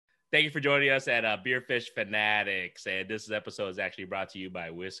Thank you for joining us at Beer Fish Fanatics. And this episode is actually brought to you by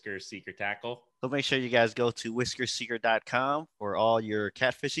Whisker Seeker Tackle. So make sure you guys go to whiskerseeker.com for all your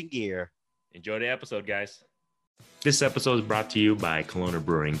catfishing gear. Enjoy the episode, guys. This episode is brought to you by Kelowna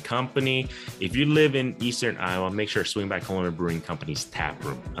Brewing Company. If you live in Eastern Iowa, make sure to swing by Kelowna Brewing Company's tap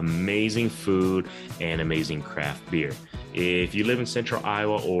room. Amazing food and amazing craft beer. If you live in Central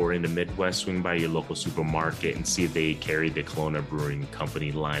Iowa or in the Midwest, swing by your local supermarket and see if they carry the Kelowna Brewing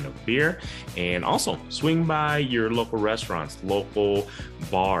Company line of beer. And also swing by your local restaurants, local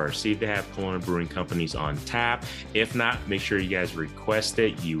bars, see if they have Kelowna Brewing Companies on tap. If not, make sure you guys request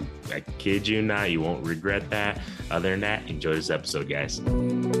it. I kid you not, you won't regret that. Other than that, enjoy this episode, guys.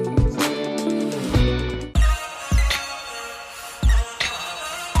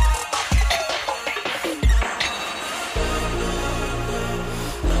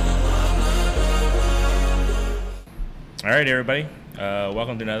 All right, everybody.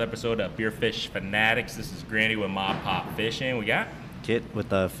 Welcome to another episode of Beer Fish Fanatics. This is Granny with Mob Pop Fishing. We got Kit with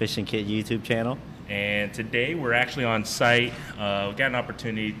the Fishing Kit YouTube channel. And today we're actually on site. We got an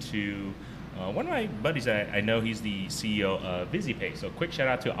opportunity to, one of my buddies, I know he's the CEO of VisiPay. So quick shout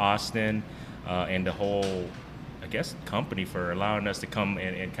out to Austin and the whole, I guess, company for allowing us to come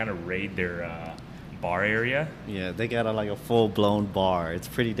and kind of raid their bar area. Yeah, they got a full-blown bar. It's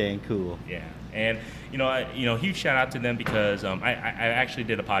pretty dang cool. Yeah. And, huge shout out to them because I actually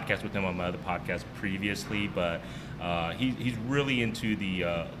did a podcast with him on my other podcast previously, but he's really into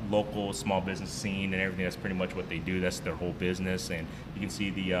the local small business scene and everything. That's pretty much what they do. That's their whole business. And you can see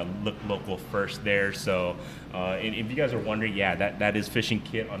the Look Local First there. So and if you guys are wondering, that is Fishing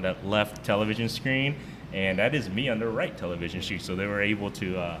Kit on that left television screen. And that is me on the right television screen. So they were able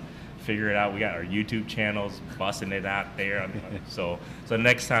to figure it out. We got our YouTube channels busting it out there. So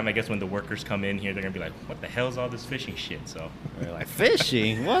next time, I guess when the workers come in here, they're gonna be like, "What the hell is all this fishing shit?" So they're like,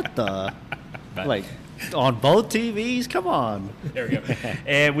 "Fishing? What the?" Like on both TVs? Come on. There we go.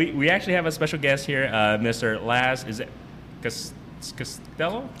 And we actually have a special guest here, Mr. Laz. Is it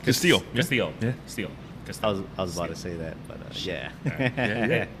Castillo? Castillo. Castillo. Yeah. Castillo. I was about to say that, but yeah. Right.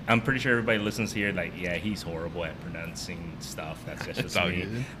 Yeah. I'm pretty sure everybody listens here. He's horrible at pronouncing stuff. That's just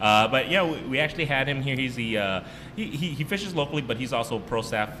me. But yeah, we actually had him here. He's the he fishes locally, but he's also pro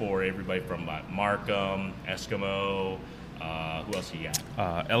staff for everybody from Markham, Eskimo. Who else you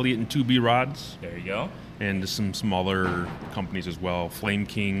got? Elliott and 2B Rods. There you go. And some smaller companies as well, Flame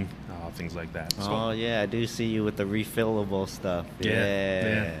King, things like that. So, I do see you with the refillable stuff.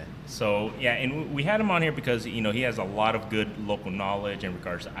 Yeah. So, and we had him on here because, he has a lot of good local knowledge in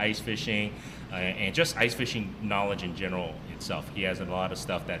regards to ice fishing and just ice fishing knowledge in general itself. He has a lot of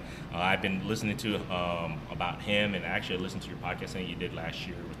stuff that I've been listening to about him, and actually I listened to your podcast that you did last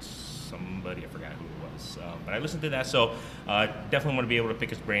year with somebody, I forgot who it was. But I listened to that, so definitely want to be able to pick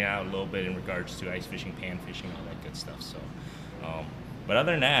his brain out a little bit in regards to ice fishing, pan fishing, all that good stuff. So, but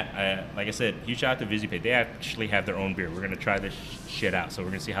other than that, like I said, huge shout out to VisiPay. They actually have their own beer. We're going to try this shit out, so we're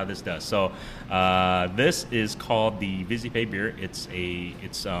going to see how this does. So this is called the VisiPay beer. It's a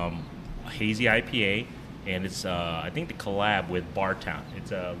hazy IPA, and it's, I think, the collab with Bartown.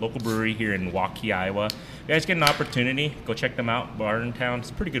 It's a local brewery here in Waukee, Iowa. If you guys get an opportunity, go check them out, Bartown.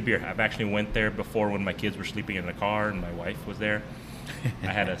 It's a pretty good beer. I've actually went there before when my kids were sleeping in the car and my wife was there. I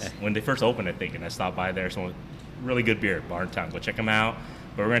had when they first opened, I think, and I stopped by there, so really good beer, Bartown. Go check them out.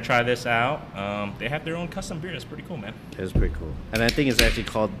 But we're going to try this out. They have their own custom beer. It's pretty cool, man. It's pretty cool. And I think it's actually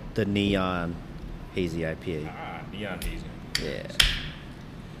called the Neon Hazy IPA. Neon Hazy. Yeah.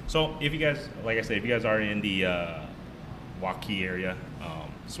 So if you guys, like I said, if you guys are in the Waukee area,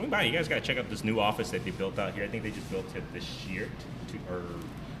 swing by. You guys got to check out this new office that they built out here. I think they just built it this year,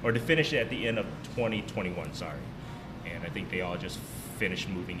 or to finish it at the end of 2021, sorry. And I think they all just finished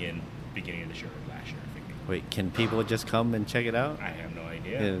moving in beginning of this year or last year. Wait, can people just come and check it out? I have no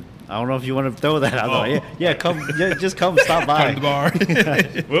idea. Yeah. I don't know if you want to throw that out there. Yeah, come. Yeah, just come, stop by. Come to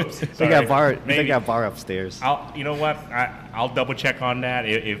the bar. Whoops. They got bar upstairs. You know what? I'll double check on that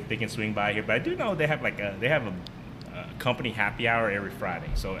if they can swing by here. But I do know they have a company happy hour every Friday.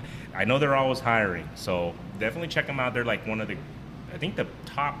 So I know they're always hiring. So definitely check them out. They're like one of the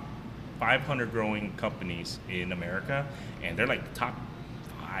top 500 growing companies in America, and they're like the top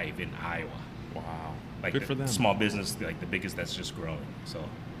 5 in Iowa. Wow. Like good for them. Small business, like the biggest that's just growing. So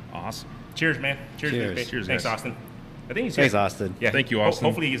awesome. Cheers, man. Cheers. Cheers, Thanks, guys. Austin. I think he's Thanks, Austin. Yeah. Thank you, Austin.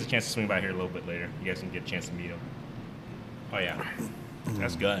 Hopefully he gets a chance to swing by here a little bit later. You guys can get a chance to meet him. Oh yeah,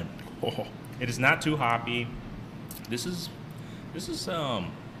 that's good. Oh. It is not too hoppy. This is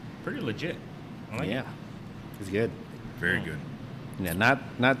pretty legit. I like it. It's good. Very good. Yeah,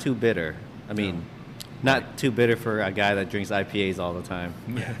 not too bitter. I mean, Not too bitter for a guy that drinks IPAs all the time.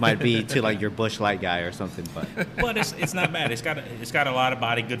 Might be to like your Busch Light guy or something, but it's not bad. It's got a lot of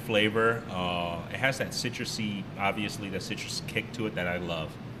body, good flavor. It has that citrusy, obviously that citrus kick to it that I love.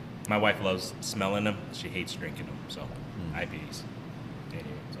 My wife loves smelling them. She hates drinking them. So IPAs. Anyway,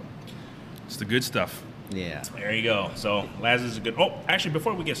 so It's the good stuff. yeah. there you go. So Laz is a good. Oh, actually,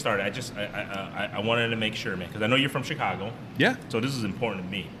 before we get started, I wanted to make sure, man, because I know you're from Chicago. Yeah, So this is important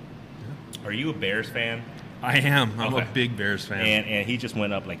to me. Are you a Bears fan? I am. I'm Okay. a big Bears fan. And he just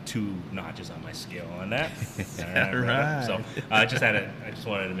went up like 2 notches on my scale on that. All right, brother. Right. So I just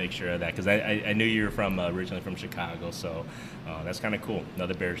wanted to make sure of that because I knew you were from originally from Chicago. So that's kind of cool.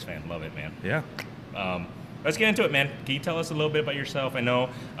 Another Bears fan. Love it, man. Yeah. Let's get into it, man. Can you tell us a little bit about yourself? I know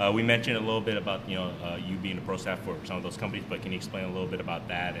we mentioned a little bit about you being a pro staff for some of those companies, but can you explain a little bit about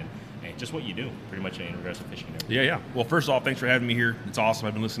that and just what you do, pretty much in regards to fishing and everything? Yeah. Well, first of all, thanks for having me here. It's awesome.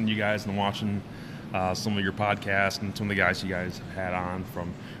 I've been listening to you guys and watching some of your podcasts and some of the guys you guys have had on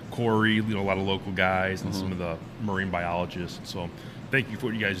from Corey, a lot of local guys and some of the marine biologists. So thank you for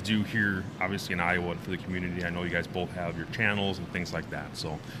what you guys do here, obviously in Iowa and for the community. I know you guys both have your channels and things like that.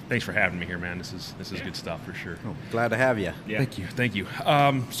 So thanks for having me here, man. This is good stuff for sure. Oh, glad to have you. Yeah. Thank you.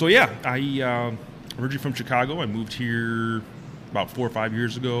 So yeah, I originally from Chicago. I moved here about 4 or 5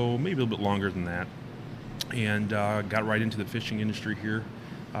 years ago, maybe a little bit longer than that, and got right into the fishing industry here.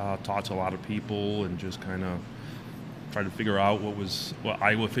 Talked to a lot of people and just kind of tried to figure out what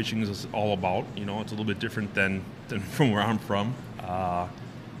Iowa fishing is all about. It's a little bit different than from where I'm from,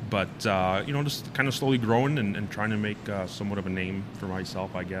 but just kind of slowly growing and trying to make somewhat of a name for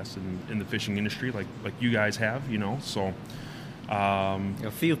myself, I guess, in the fishing industry, like you guys have. So.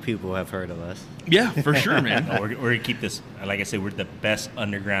 A few people have heard of us. Yeah, for sure, man. No, we're going to keep this, like I said, we're the best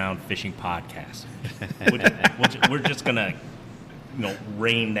underground fishing podcast. We're just going to,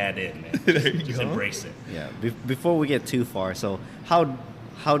 rein that in, man. Just embrace it. Yeah. Before we get too far, so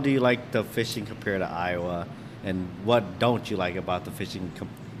how do you like the fishing compared to Iowa, and what don't you like about the fishing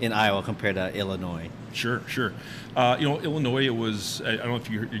in Iowa compared to Illinois? Sure. Illinois, it was, I don't know if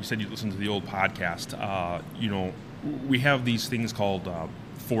you said you listened to the old podcast, we have these things called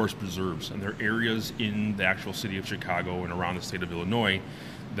forest preserves, and they're areas in the actual city of Chicago and around the state of Illinois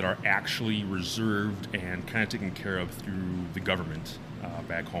that are actually reserved and kind of taken care of through the government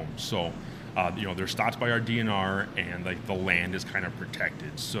back home. So, they're stopped by our DNR, and like the land is kind of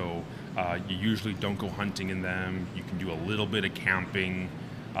protected. So you usually don't go hunting in them. You can do a little bit of camping,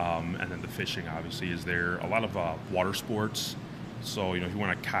 and then the fishing obviously is there. A lot of water sports. So, if you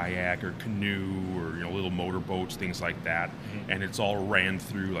want a kayak or canoe or, little motorboats, things like that. And it's all ran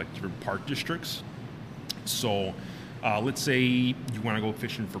through like different park districts. So let's say you want to go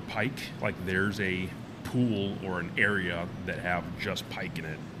fishing for pike, like there's a pool or an area that have just pike in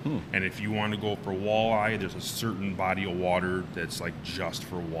it. And if you want to go for walleye, there's a certain body of water that's like just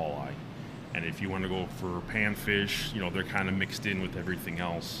for walleye. And if you want to go for panfish, they're kind of mixed in with everything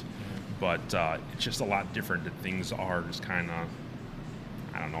else. But it's just a lot different that things are just kind of,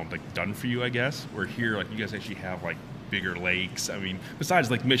 I don't know, like done for you, I guess. Where here, like you guys actually have like bigger lakes. I mean, besides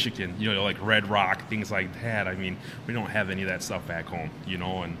like Michigan, like Red Rock, things like that. I mean, we don't have any of that stuff back home,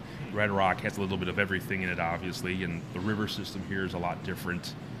 and Red Rock has a little bit of everything in it, obviously, and the river system here is a lot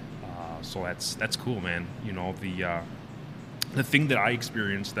different. So that's cool, man. The thing that I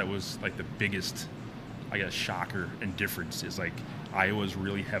experienced that was like the biggest, I guess, shocker and difference is like Iowa's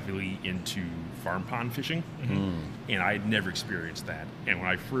really heavily into farm pond fishing, and I had never experienced that. And when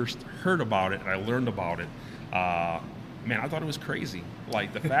I first heard about it and I learned about it, man, I thought it was crazy.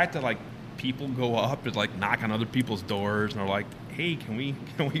 Like the fact that like people go up and like knock on other people's doors and are like, "Hey, can we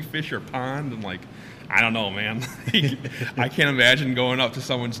fish your pond?" And like, I don't know, man. I can't imagine going up to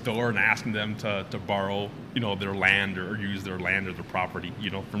someone's door and asking them to borrow, their land or use their land or their property.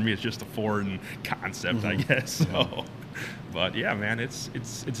 For me, it's just a foreign concept, I guess. So, but yeah, man, it's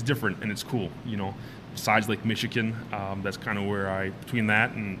different and it's cool. Besides Lake Michigan, that's kind of where between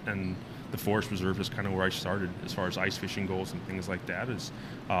that and the forest reserve is kind of where I started as far as ice fishing goes and things like that. Is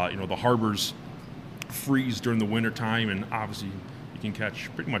the harbors freeze during the winter time, and obviously you can catch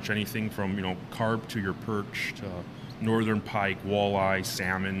pretty much anything from carp to your perch to northern pike, walleye,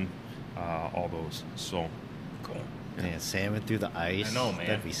 salmon, all those. So Cool. Man, salmon through the ice. I know, man.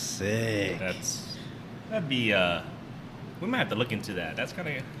 That'd be sick. That'd be we might have to look into that. That's kind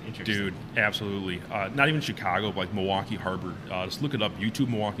of interesting. Dude, absolutely. Not even Chicago, but like Milwaukee Harbor. Just look it up, YouTube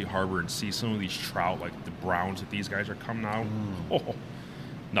Milwaukee Harbor, and see some of these trout, like the browns that these guys are coming out. Oh,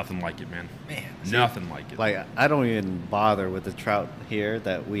 nothing like it, man. Nothing like it. Like, I don't even bother with the trout here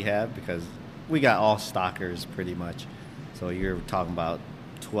that we have because we got all stockers pretty much. So you're talking about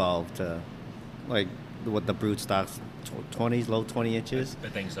 12 to like what the brood stocks, 20s, low 20 inches. I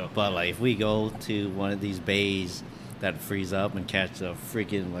think so. But like if we go to one of these bays that freeze up and catch a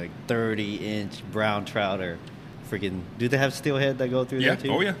freaking like 30-inch brown trout or freaking, do they have steelhead that go through there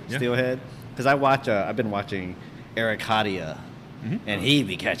too? Oh yeah. Steelhead. Because I've been watching Eric Hadia. And he'd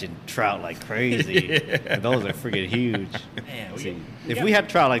be catching trout like crazy. And those are freaking huge. Man, if we had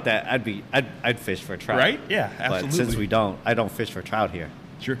trout like that, I'd fish for trout. Right? Yeah, absolutely. But since we don't, I don't fish for trout here.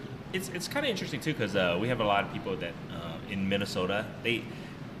 Sure. It's kind of interesting too because we have a lot of people that in Minnesota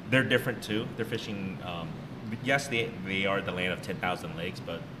they're different too. They're fishing. Yes, they are the land of 10,000 lakes,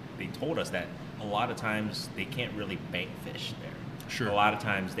 but they told us that a lot of times they can't really bank fish there. Sure. A lot of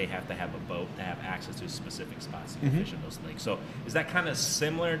times they have to have a boat to have access to specific spots to fish in those lakes. So is that kind of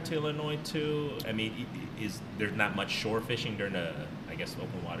similar to Illinois too? I mean, is there not much shore fishing during the, I guess,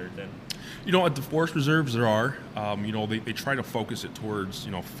 open water then? You know, at the forest reserves there are. You know, they try to focus it towards,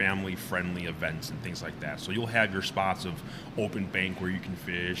 you know, family-friendly events and things like that. So you'll have your spots of open bank where you can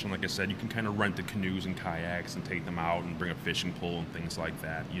fish. And like I said, you can kind of rent the canoes and kayaks and take them out and bring a fishing pole and things like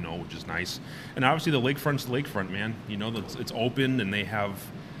that, you know, which is nice. And obviously the lakefront's the lakefront, man. You know, it's open and they have,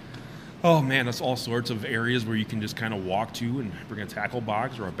 oh man, that's all sorts of areas where you can just kind of walk to and bring a tackle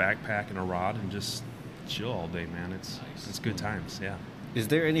box or a backpack and a rod and just chill all day, man. It's good times, yeah. Is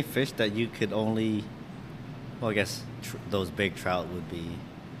there any fish that you could only, well, I guess those big trout would be,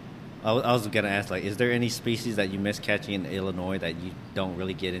 I was going to ask, like, is there any species that you miss catching in Illinois that you don't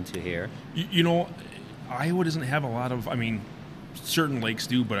really get into here? You know, Iowa doesn't have a lot of, I mean, certain lakes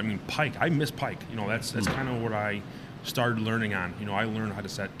do, but I mean, pike, I miss pike. You know, that's kind of what I started learning on. You know, I learned how to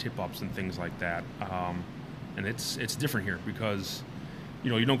set tip-ups and things like that. And it's different here because, you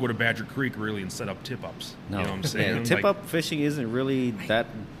know, you don't go to Badger Creek really and set up tip-ups. No. You know what I'm saying? Yeah, tip-up fishing isn't really that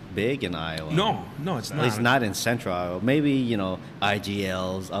big in Iowa. No, it's not. At least not in central Iowa. Maybe, you know,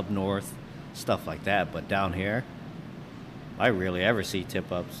 IGLs up north, stuff like that. But down here, I rarely ever see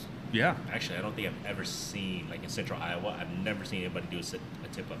tip-ups. Yeah. Actually, I don't think I've ever seen, like in central Iowa, I've never seen anybody do a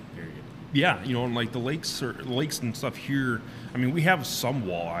tip-up, period. Yeah, you know, and like the lakes and stuff here, I mean, we have some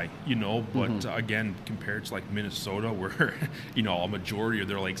walleye, you know, but again, compared to like Minnesota where, you know, a majority of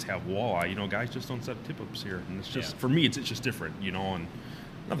their lakes have walleye, you know, guys just don't set tip-ups here. And it's just, for me, it's just different, you know, and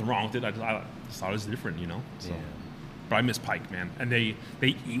nothing wrong with it. I just thought it was different, you know. So. Yeah. But I miss pike, man. And they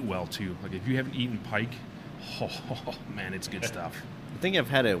eat well, too. Like, if you haven't eaten pike, oh man, it's good stuff. I think I've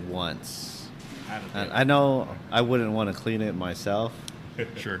had it once. I know I wouldn't want to clean it myself.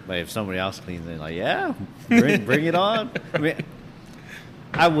 Sure. But if somebody else cleans it, like, yeah, bring it on. I mean,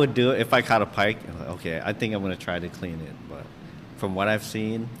 I would do it if I caught a pike. Like, okay, I think I'm going to try to clean it. But from what I've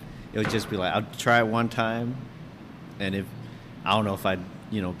seen, it would just be like, I'll try it one time. And if I don't know if I'd,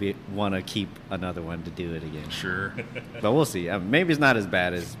 you know, want to keep another one to do it again. Sure. But we'll see. Maybe it's not as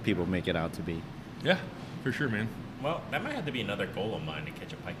bad as people make it out to be. Yeah, for sure, man. Well, that might have to be another goal of mine to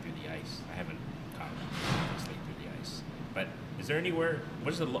catch a pike through the ice. I haven't caught one through the ice. But is there anywhere?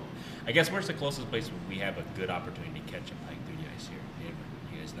 Where's the closest place we have a good opportunity to catch a pike through the ice here?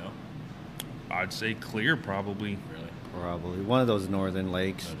 You guys know? I'd say Clear, probably. Really? Probably one of those northern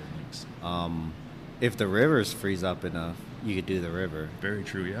lakes. If the rivers freeze up enough, you could do the river. Very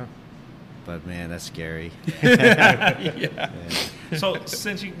true, yeah. But man, that's scary. Yeah. So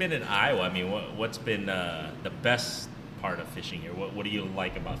since you've been in Iowa, I mean, what's been the best part of fishing here? What do you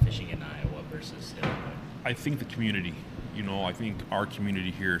like about fishing in Iowa versus Illinois? I think the community. You know, I think our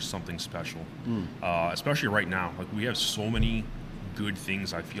community here is something special, especially right now. Like, we have so many good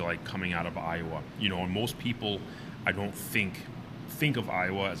things, I feel like, coming out of Iowa. You know, and most people, I don't think of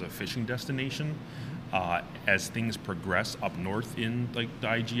Iowa as a fishing destination. As things progress up north in like the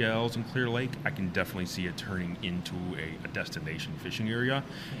IGLs and Clear Lake, I can definitely see it turning into a destination fishing area.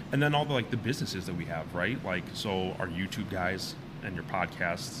 And then all the businesses that we have, right? Like, so our YouTube guys and your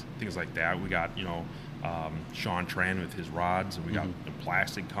podcasts, things like that. We got, you know, Sean Tran with his rods, and we got the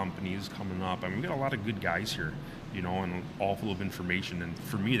plastic companies coming up. I mean, we got a lot of good guys here, you know, and all full of information. And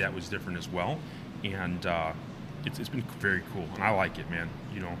for me, that was different as well. And it's been very cool, and I like it, man.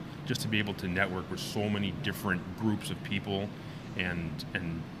 You know, just to be able to network with so many different groups of people, and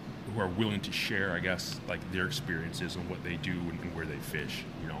who are willing to share, I guess, like their experiences and what they do and where they fish.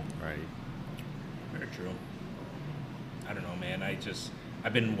 You know, Right. Very true. I don't know, man.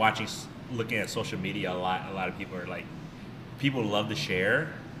 I've been looking at social media a lot. A lot of people are like, people love to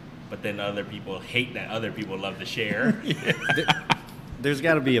share, but then other people hate that other people love to share. There's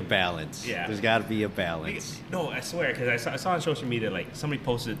got to be a balance. Yeah. There's got to be a balance. No, I swear, because I saw on social media, like, somebody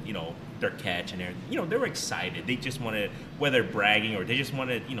posted, you know, their catch and everything. You know, they were excited. They just wanted, whether bragging or they just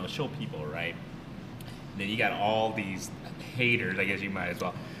wanted, you know, show people, right? And then you got all these haters, I guess you might as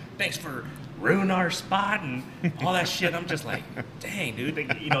well. Thanks for ruin our spot and all that shit. I'm just like, dang, dude.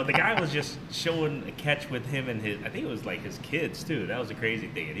 The guy was just showing a catch with him and I think it was like his kids too. That was the crazy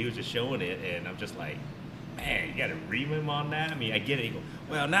thing. And he was just showing it, and I'm just like, man, you got to ream him on that? I mean, I get it. He goes,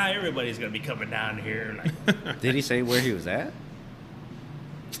 well, now everybody's going to be coming down here. Like, Did he say where he was at?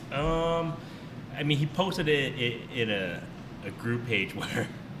 I mean, he posted it in a group page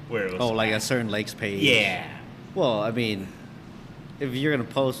where it was. Oh, like a certain lakes page? Yeah. Well, I mean, if you're going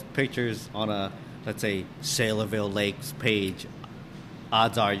to post pictures on a, let's say, Sailorville Lakes page,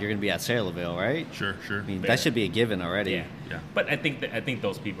 odds are you're going to be at Sailorville, right? Sure. I mean, that should be a given already. Yeah. But I think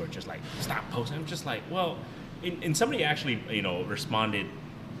those people are just like, stop posting. I'm just like, well, and somebody actually, responded,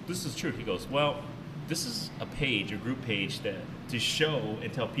 this is true. He goes, well, this is a group page to show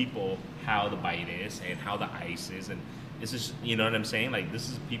and tell people how the bite is and how the ice is, and this is, you know what I'm saying? Like, this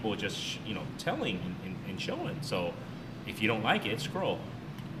is people just, telling and showing. So if you don't like it, scroll.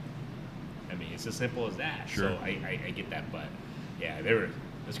 I mean, it's as simple as that. Sure. So I get that, but yeah, it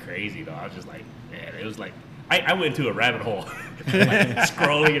was crazy though. I was just like, man, it was like, I went into a rabbit hole, like,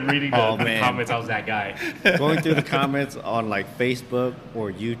 scrolling and reading the comments. I was that guy. Going through the comments on like Facebook or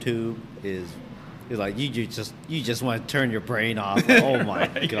YouTube is like you just want to turn your brain off. Oh my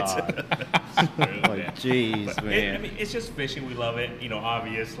god! Like, jeez, man. I mean, it's just fishing. We love it,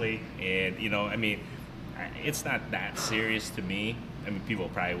 obviously, and I mean, it's not that serious to me. I mean, people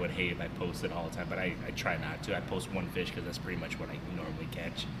probably would hate if I post it all the time, but I try not to. I post one fish because that's pretty much what I normally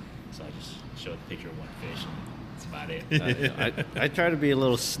catch. So I just show the picture of one fish, and that's about it. I try to be a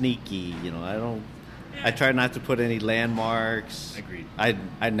little sneaky, I try not to put any landmarks. Agreed.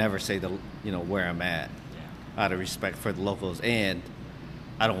 I never say where I'm at, out of respect for the locals, and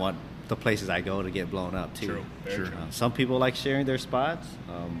I don't want the places I go to get blown up too. True. Very true. Some people like sharing their spots,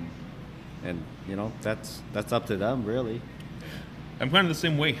 and that's up to them, really. I'm kind of the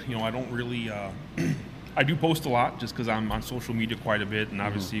same way. I don't really. I do post a lot just because I'm on social media quite a bit, and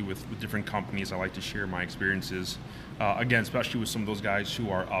obviously with different companies, I like to share my experiences. Again, especially with some of those guys who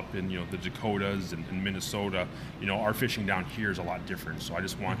are up in the Dakotas and Minnesota. Our fishing down here is a lot different. So I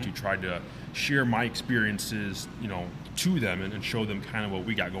just want to try to share my experiences, to them and show them kind of what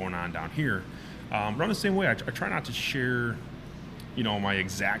we got going on down here. But I'm the same way. I try not to share, my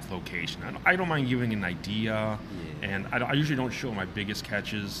exact location. I don't mind giving an idea, and I usually don't show my biggest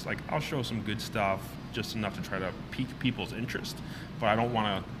catches. Like, I'll show some good stuff, just enough to try to pique people's interest, but I don't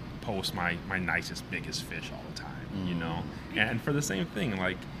want to post my nicest, biggest fish all the time, And for the same thing,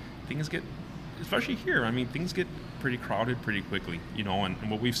 like, things get, especially here, I mean, things get pretty crowded pretty quickly, and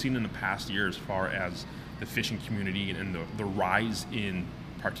what we've seen in the past year as far as the fishing community and the rise in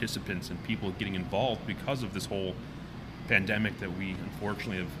participants and people getting involved because of this whole pandemic that we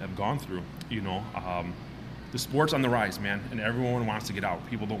unfortunately have gone through, the sport's on the rise, man, and everyone wants to get out.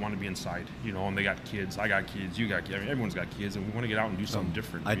 People don't want to be inside, and they got kids. I got kids. You got kids. I mean, everyone's got kids, and we want to get out and do something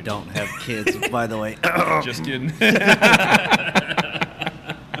different. I don't have kids, by the way. Just kidding.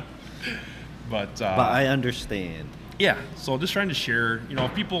 But I understand. Yeah, so just trying to share,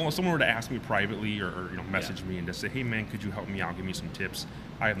 if someone were to ask me privately or message me and just say, hey, man, could you help me out, give me some tips?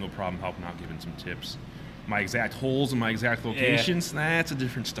 I have no problem helping out, giving some tips. My exact holes and my exact locations, that's a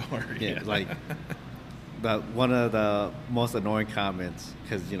different story. Yeah, like one of the most annoying comments,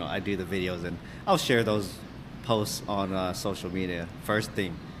 because I do the videos and I'll share those posts on social media. First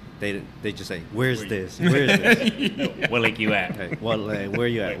thing, they just say, "Where's this? Where's this? What lake you at? Okay, what lake? Where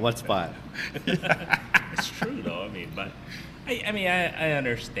you at? What spot?" It's true though. I mean, but I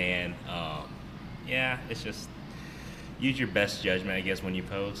understand. It's just use your best judgment, I guess, when you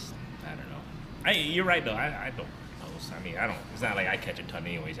post. I don't know. You're right though. I don't post. I mean, I don't. It's not like I catch a ton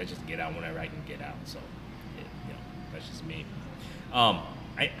anyways. I just get out whenever I can get out. So, that's just me. I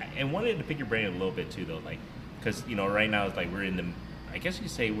wanted to pick your brain a little bit too, though, like, because right now it's like we're in the. I guess you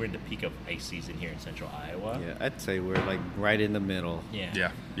could say we're in the peak of ice season here in central Iowa. Yeah, I'd say we're like right in the middle.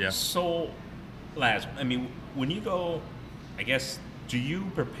 Yeah. So, Laz, I mean, when you go, I guess, do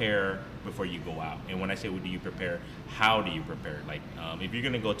you prepare before you go out? And when I say, do you prepare, how do you prepare? Like, if you're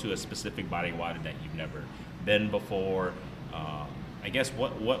going to go to a specific body of water that you've never been before, I guess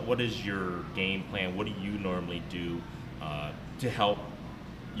what is your game plan? What do you normally do to help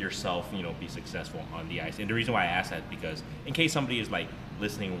yourself, be successful on the ice? And the reason why I ask that is because in case somebody is like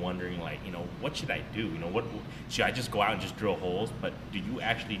listening and wondering, like, what should I do? What should I just go out and just drill holes? But do you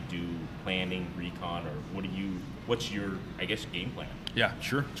actually do planning, recon, or what's your, I guess, game plan? Yeah,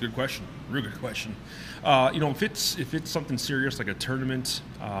 sure. It's a good question. Real good question. If it's something serious like a tournament,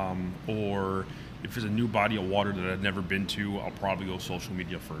 or if there's a new body of water that I've never been to, I'll probably go social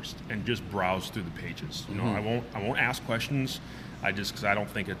media first and just browse through the pages. You know, I won't ask questions. Because I don't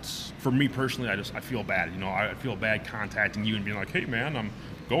think it's, for me personally, I feel bad. You know, I feel bad contacting you and being like, hey man, I'm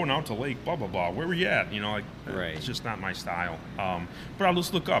going out to lake, blah, blah, blah. Where were you at? You know, like, right. It's just not my style. But I'll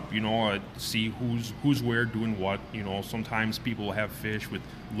just look up, you know, see who's where doing what. You know, sometimes people will have fish with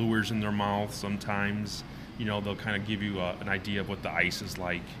lures in their mouth. Sometimes, you know, they'll kind of give you an idea of what the ice is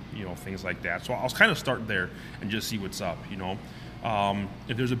like, you know, things like that. So I'll kind of start there and just see what's up, you know.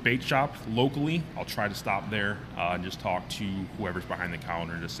 If there's a bait shop locally, I'll try to stop there and just talk to whoever's behind the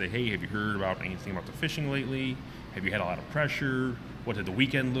counter and just say, hey, have you heard about anything about the fishing lately? Have you had a lot of pressure? What did the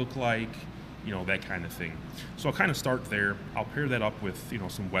weekend look like? You know, that kind of thing. So I'll kind of start there. I'll pair that up with, you know,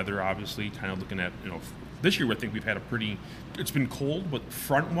 some weather, obviously, kind of looking at, you know, this year I think we've had it's been cold, but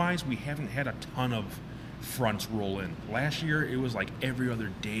front-wise, we haven't had a ton of fronts roll in. Last year, it was like every other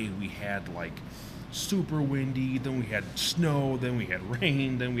day we had like super windy, then we had snow, then we had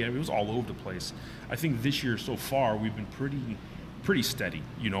rain, it was all over the place. I think this year so far we've been pretty steady.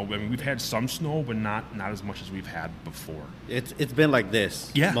 You know, I mean, we've had some snow, but not as much as we've had before. It's been like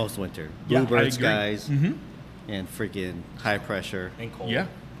this most winter. Bluebird skies and freaking high pressure and cold. Yeah,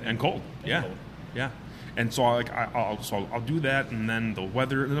 and cold. Yeah. And so I'll do that, and then the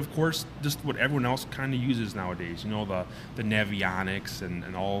weather, and of course just what everyone else kind of uses nowadays. You know, the Navionics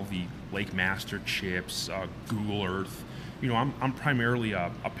and all the Lake Master chips, Google Earth. You know, I'm primarily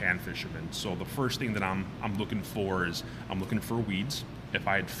a pan fisherman, so the first thing that I'm looking for is I'm looking for weeds. If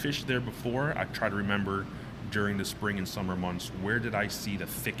I had fished there before, I try to remember during the spring and summer months where did I see the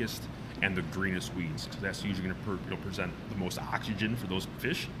thickest and the greenest weeds, because that's usually going to present the most oxygen for those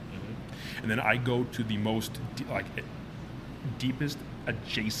fish. And then I go to the most deepest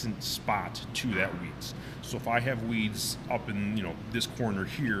adjacent spot to that weeds. So if I have weeds up in, you know, this corner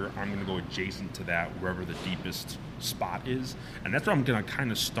here, I'm going to go adjacent to that wherever the deepest spot is, and that's where I'm going to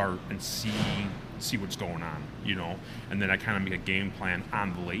kind of start and see what's going on, you know. And then I kind of make a game plan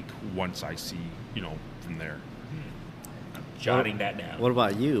on the lake once I see, you know, from there. Jotting that down. What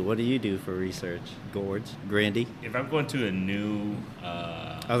about you? What do you do for research? Gords, Grandy? If I'm going to a new...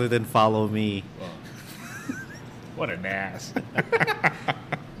 Other than follow me. Well, what an ass.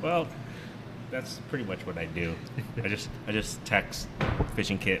 Well, that's pretty much what I do. I just text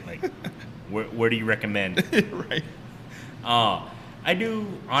Fishing Kit, like, where do you recommend? Right. I do,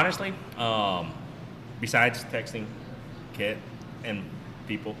 honestly, besides texting Kit and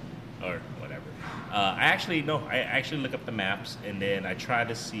people, or whatever, I actually look up the maps, and then I try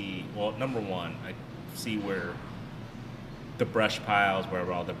to see, well, number one, I see where the brush piles,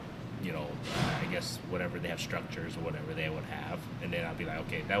 wherever all the, you know, I guess whatever they have structures or whatever they would have, and then I'll be like,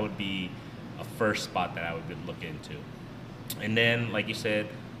 okay, that would be a first spot that I would look into. And then, like you said,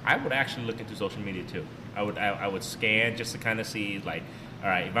 I would actually look into social media too. I would scan just to kind of see, like, all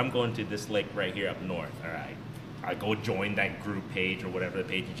right, if I'm going to this lake right here up north, all right, I go join that group page or whatever the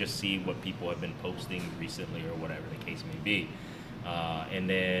page and just see what people have been posting recently or whatever the case may be. And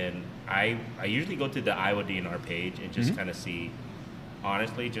then I usually go to the Iowa DNR page and just kind of see,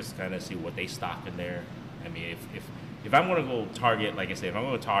 honestly, just kind of see what they stock in there. I mean, if I'm going to go target, like I said, if I'm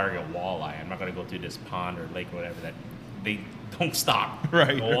going to target a walleye, I'm not going to go to this pond or lake or whatever that they don't stock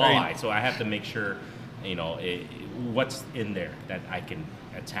right, a walleye. Right. So I have to make sure, you know, what's in there that I can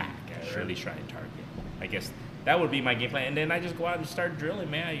attack or at least try and target. I guess that would be my game plan. And then I just go out and start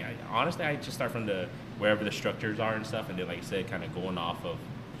drilling, man. Honestly, I just start from wherever the structures are and stuff, and then, like I said, kind of going off of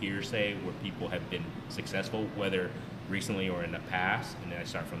hearsay where people have been successful, whether recently or in the past, and then I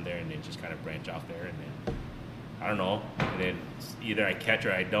start from there and then just kind of branch off there, and then I don't know, and then either I catch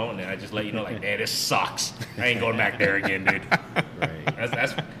or I don't, and then I just let you know, like, man, this sucks. I ain't going back there again, dude. Right.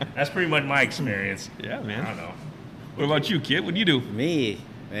 That's pretty much my experience. Yeah, man. I don't know. What about you, kid? What do you do? Me,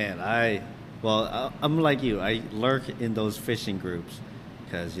 man, I'm like you. I lurk in those fishing groups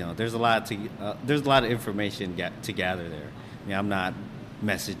because, you know, there's a lot of information to gather there. I mean, I'm not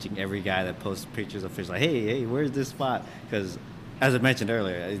messaging every guy that posts pictures of fish like, hey, where's this spot? Because, as I mentioned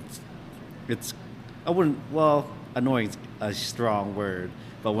earlier, annoying is a strong word,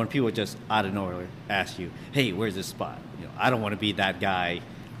 but when people just out of nowhere ask you, hey, where's this spot? You know, I don't want to be that guy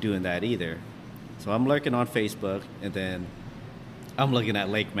doing that either. So I'm lurking on Facebook, and then I'm looking at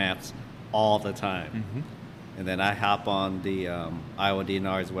lake maps all the time. Mm-hmm. And then I hop on the Iowa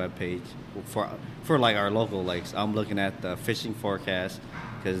DNR's webpage for like our local lakes. I'm looking at the fishing forecast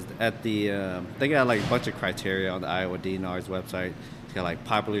because at the they got like a bunch of criteria on the Iowa DNR's website. It's got like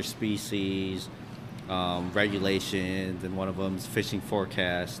popular species, regulations, and one of them is fishing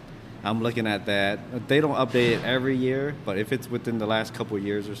forecast. I'm looking at that. They don't update it every year, but if it's within the last couple of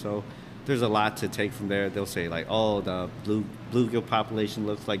years or so, there's a lot to take from there. They'll say like, oh, the bluegill population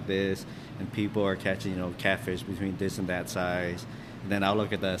looks like this, and people are catching, catfish between this and that size. And then I'll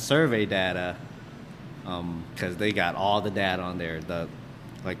look at the survey data, because they got all the data on there.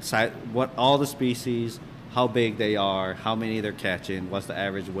 What all the species, how big they are, how many they're catching, what's the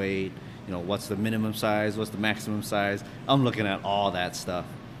average weight, what's the minimum size, what's the maximum size. I'm looking at all that stuff.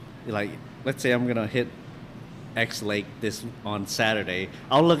 Like, let's say I'm gonna hit X lake this on Saturday,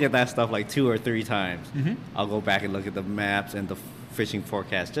 I'll look at that stuff like 2 or 3 times. Mm-hmm. I'll go back and look at the maps and the fishing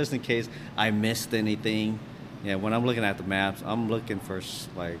forecast just in case I missed anything. Yeah, when I'm looking at the maps, I'm looking for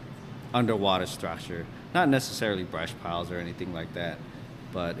like underwater structure, not necessarily brush piles or anything like that.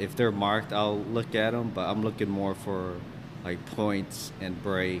 But if they're marked, I'll look at them. But I'm looking more for like points and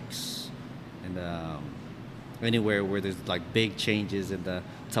breaks and anywhere where there's like big changes in the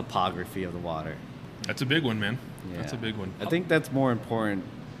topography of the water. That's a big one, man. Yeah. That's a big one. I think that's more important.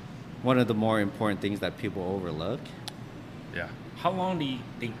 One of the more important things that people overlook. Yeah. How long do you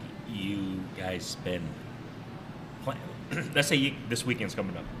think you guys spend let's say this weekend's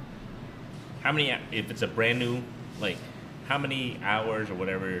coming up. How many, if it's a brand new, like, how many hours or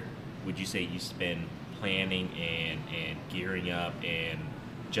whatever would you say you spend planning and gearing up and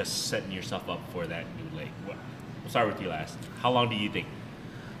just setting yourself up for that new lake? We'll start with you last. How long do you think?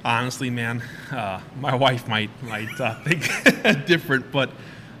 Honestly, man, my wife might think different, but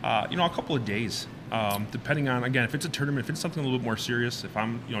a couple of days, depending on, again, if it's a tournament, if it's something a little bit more serious, if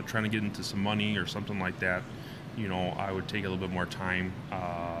I'm trying to get into some money or something like that, I would take a little bit more time,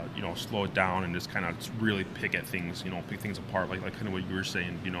 slow it down and just kind of really pick at things, pick things apart, like kind of what you were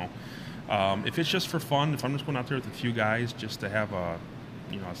saying, if it's just for fun, if I'm just going out there with a few guys just to have a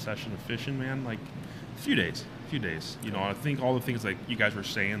session of fishing, man, like a few days. I think all the things like you guys were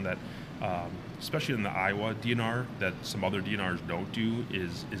saying that, especially in the Iowa DNR, that some other DNRs don't do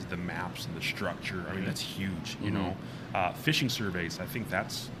is the maps and the structure. I mean, that's huge. Fishing surveys. I think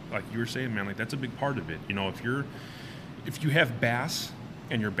that's, like you were saying, man. Like that's a big part of it. If you have bass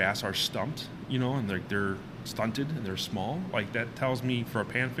and your bass are stumped, and they're stunted and they're small, like that tells me, for a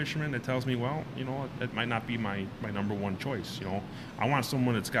pan fisherman, that tells me, well, that might not be my number one choice. I want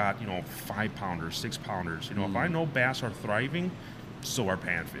someone that's got 5-pounders, 6-pounders. If I know bass are thriving, so are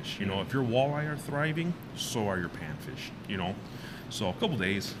panfish. If your walleye are thriving, so are your panfish. So a couple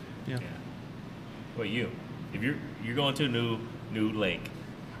days. Yeah. Well, if you're going to a new lake,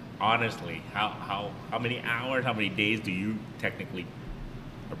 honestly, how many hours, how many days do you technically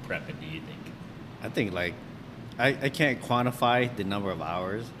are prepping? Do you think? I think like I can't quantify the number of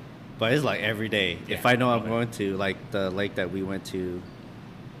hours, but it's like every day. Yeah. If I know I'm going to, like the lake that we went to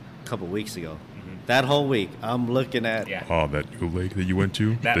a couple weeks ago, that whole week I'm looking at that new lake that you went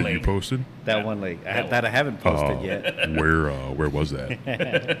to that you posted, that one lake that I haven't posted yet. Where was that?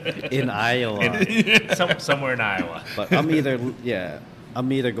 In Iowa. Somewhere in Iowa. But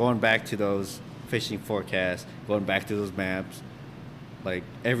I'm either going back to those fishing forecasts, going back to those maps, like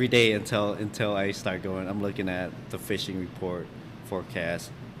every day until I start going. I'm looking at the fishing report, forecast,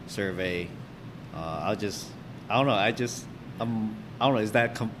 survey. I don't know. Is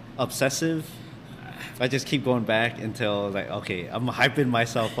that obsessive? I just keep going back until like, okay, I'm hyping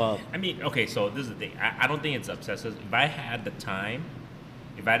myself up. I mean, okay, so this is the thing. I don't think it's obsessive. If I had the time,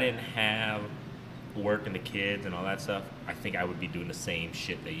 if I didn't have work and the kids and all that stuff, I think I would be doing the same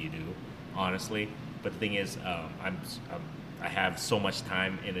shit that you do, honestly. But the thing is, I have so much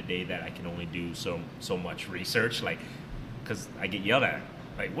time in a day that I can only do so much research, like, because I get yelled at,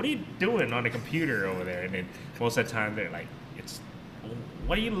 like, what are you doing on the computer over there? And then most of the time they're like,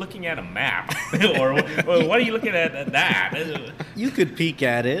 what are you looking at, a map? or what are you looking at that? You could peek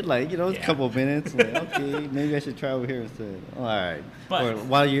at it, like, a couple of minutes. Like, okay, maybe I should try over here instead. All right. Or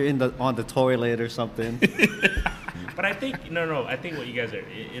while you're on the toilet or something. But I think, I think what you guys are,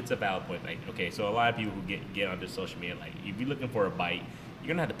 it's a valid point. Like, okay, so a lot of people who get onto social media, like, if you're looking for a bite, you're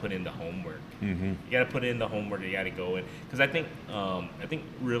going to have to put in the homework. Mm-hmm. You got to put in the homework. You got to go in. Because I think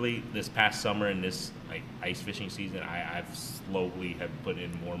really this past summer and this, like, ice fishing season, I've slowly have put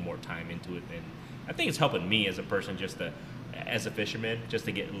in more and more time into it. And I think it's helping me as a person, as a fisherman, just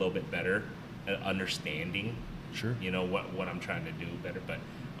to get a little bit better at understanding, sure, what I'm trying to do better. But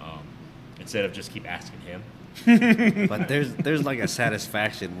instead of just keep asking him. But there's like a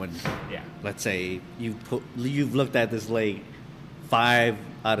satisfaction when, let's say you've looked at this lake 5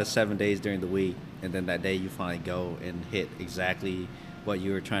 out of 7 days during the week, and then that day you finally go and hit exactly what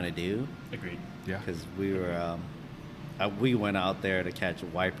you were trying to do. Agreed. Yeah. Because we went out there to catch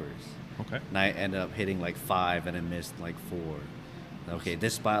wipers. Okay. And I ended up hitting like 5 and I missed like 4. Okay,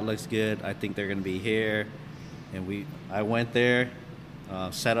 this spot looks good. I think they're gonna be here. And I went there.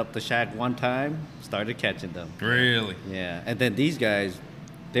 set up the shack one time, started catching them. Really? Yeah, and then these guys,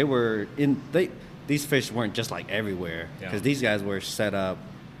 these fish weren't just like everywhere, because these guys were set up.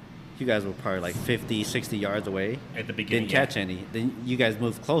 You guys were probably like 50, 60 yards away. At the beginning, didn't catch any. Then you guys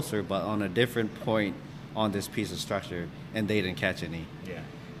moved closer, but on a different point on this piece of structure, and they didn't catch any. Yeah,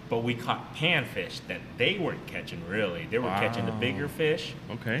 but we caught panfish that they weren't catching really. They were catching the bigger fish.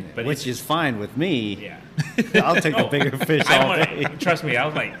 Okay. But which is fine with me. Yeah. I'll take the bigger fish all day. Trust me, I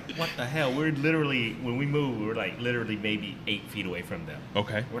was like, what the hell? We're literally, when we moved, we were like literally maybe 8 feet away from them.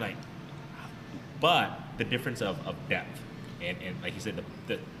 Okay. We're like, but the difference of depth, and like you said,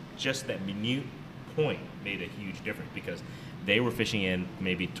 the just that minute point made a huge difference, because they were fishing in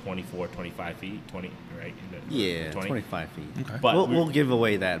maybe 24, 25 feet, 20, right? Yeah, 25 feet. Okay. But we'll give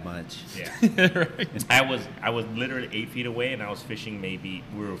away that much. Yeah. Right. I was literally 8 feet away, and we were fishing maybe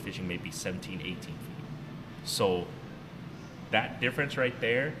 17, 18 feet. So that difference right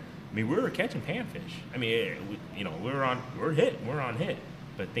there, I mean, we were catching panfish. I mean, we're on hit.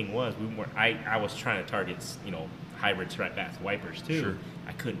 But the thing was, I was trying to target, hybrid striped bass wipers too. Sure.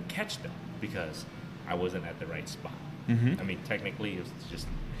 I couldn't catch them because I wasn't at the right spot. Mm-hmm. I mean, technically, it was just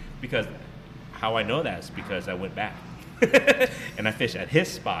because how I know that is because I went back and I fished at his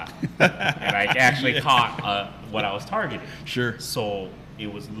spot, and I actually caught what I was targeting. Sure. So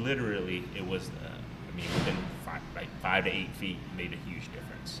it was literally, within 5 to 8 feet made a huge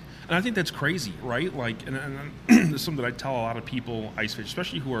difference. And I think that's crazy, right? Like, and it's something that I tell a lot of people, ice fish,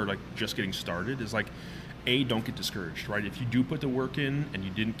 especially who are like just getting started, is like, don't get discouraged, right? If you do put the work in and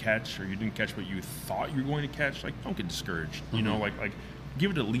you didn't catch, or you didn't catch what you thought you were going to catch, like, don't get discouraged. Mm-hmm. You know, like give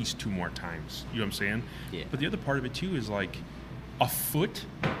it at least 2 more times. You know what I'm saying? Yeah. But the other part of it too is like, a foot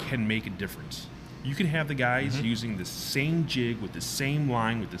can make a difference. You can have the guys using the same jig with the same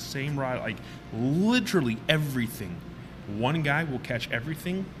line with the same rod, like literally everything. One guy will catch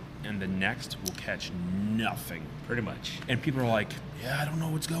everything, and the next will catch nothing. Pretty much. And people are like, yeah, I don't know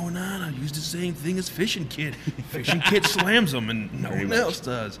what's going on. I use the same thing as Fishing Kit. Fishing Kit slams them, and no one else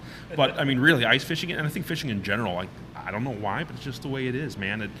does. But, I mean, really, ice fishing, and I think fishing in general, like, I don't know why, but it's just the way it is,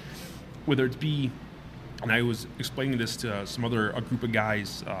 man. Whether it be, and I was explaining this to a group of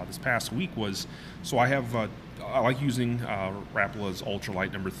guys this past week, was, so I like using Rapla's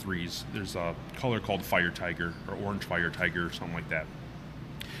Ultralight number 3s. There's a color called Fire Tiger, or Orange Fire Tiger, or something like that.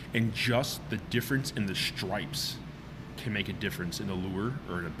 And just the difference in the stripes can make a difference in a lure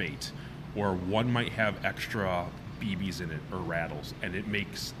or in a bait. Or one might have extra BBs in it or rattles, and it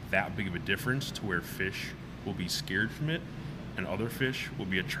makes that big of a difference to where fish will be scared from it, and other fish will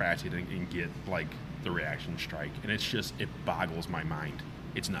be attracted and get like the reaction strike. And it's just, it boggles my mind.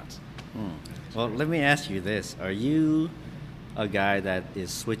 It's nuts. Well, let me ask you this. Are you a guy that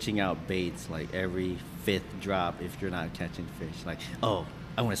is switching out baits like every 5th drop if you're not catching fish? Like,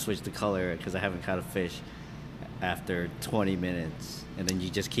 I want to switch the color because I haven't caught a fish after 20 minutes, and then you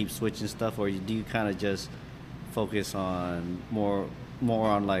just keep switching stuff, or do you kind of just focus on more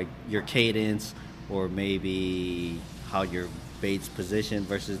on like your cadence, or maybe how your bait's positioned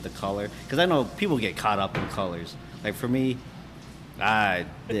versus the color? Because I know people get caught up in colors. Like for me, I'm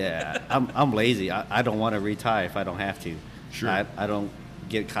lazy. I don't want to retie if I don't have to. Sure. I don't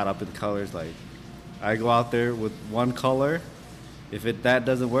get caught up in colors. Like I go out there with one color. If that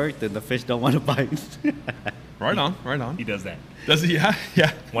doesn't work, then the fish don't want to bite. Right on. He does that. Does he? Yeah.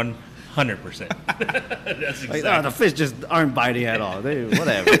 100%. That's exactly. Like, the fish just aren't biting at all.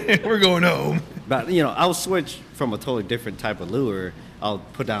 Whatever. We're going home. But, I'll switch from a totally different type of lure. I'll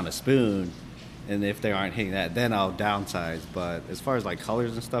put down a spoon, and if they aren't hitting that, then I'll downsize. But as far as, like,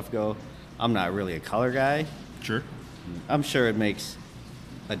 colors and stuff go, I'm not really a color guy. Sure. I'm sure it makes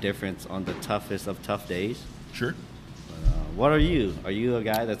a difference on the toughest of tough days. Sure. What are you? Are you a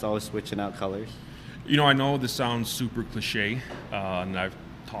guy that's always switching out colors? I know this sounds super cliche, and I've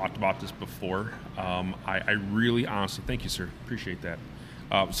talked about this before. I really honestly, thank you, sir, appreciate that.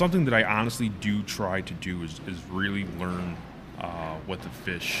 Something that I honestly do try to do is really learn what the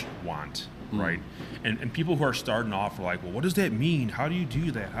fish want, right? And people who are starting off are like, well, what does that mean? How do you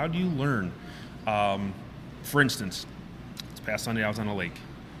do that? How do you learn? For instance, this past Sunday I was on a lake.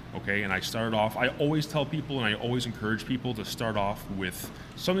 Okay, and I started off, I always tell people and I always encourage people to start off with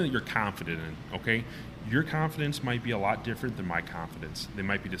something that you're confident in, okay? Your confidence might be a lot different than my confidence. They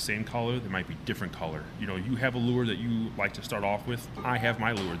might be the same color, they might be different color. You have a lure that you like to start off with. I have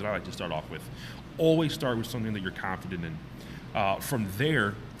my lure that I like to start off with. Always start with something that you're confident in. From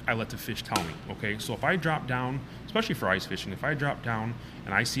there, I let the fish tell me, okay? So if I drop down, especially for ice fishing, if I drop down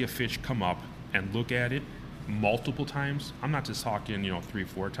and I see a fish come up and look at it multiple times, I'm not just talking,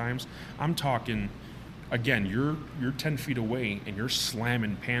 3-4 times, I'm talking again, you're 10 feet away and you're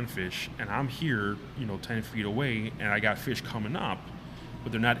slamming panfish, and I'm here, 10 feet away, and I got fish coming up,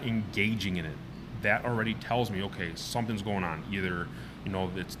 but they're not engaging in it. That already tells me, okay, something's going on. Either,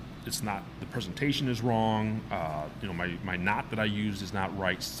 it's not, the presentation is wrong, my knot that I used is not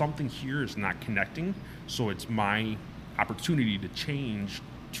right. Something here is not connecting, so it's my opportunity to change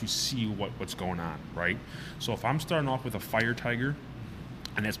to see what's going on, right? So if I'm starting off with a fire tiger,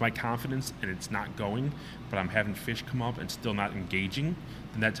 and that's my confidence, and it's not going, but I'm having fish come up and still not engaging,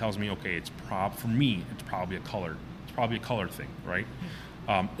 then that tells me, okay, for me, it's probably a color. It's probably a color thing, right?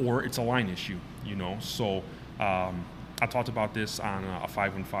 Or it's a line issue, So I talked about this on a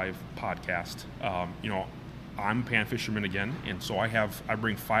 515 podcast. I'm a pan fisherman again, and so I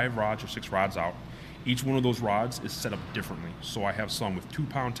bring 5 rods or 6 rods out. Each one of those rods is set up differently. So I have some with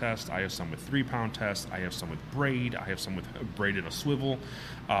 2-pound test, I have some with 3-pound test, I have some with braid, I have some with braid and a swivel.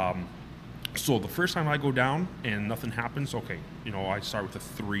 So the first time I go down and nothing happens, okay, I start with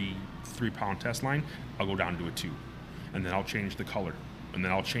a 3-pound test line, I'll go down to a 2. And then I'll change the color. And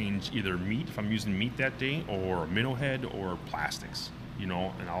then I'll change either meat, if I'm using meat that day, or a minnow head, or plastics,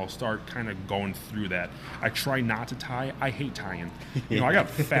 and I'll start kind of going through that. I try not to tie. I hate tying. I got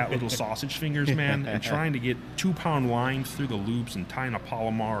fat little sausage fingers, man, and trying to get 2-pound lines through the loops and tying a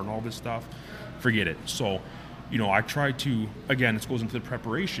Palomar and all this stuff, forget it. So, I try to, again, this goes into the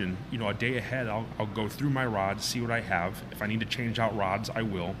preparation, a day ahead, I'll go through my rods, see what I have. If I need to change out rods, I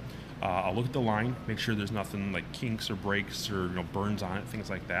will. I'll look at the line, make sure there's nothing like kinks or breaks or burns on it, things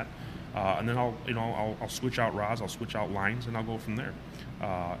like that. And then I'll switch out rods, I'll switch out lines, and I'll go from there.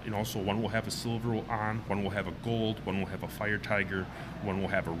 So one will have a silver on, one will have a gold, one will have a fire tiger, one will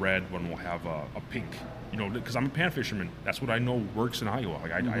have a red, one will have a pink. Because I'm a pan fisherman, that's what I know works in Iowa.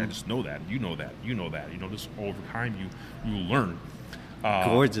 Like I just know that. You know that. Just over time you learn.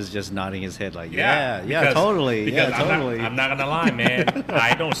 Gord's is just nodding his head like, because, totally. Because totally. I'm not gonna lie, man.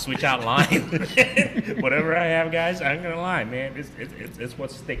 I don't switch out lines. Whatever I have, guys, I'm gonna lie, man. It's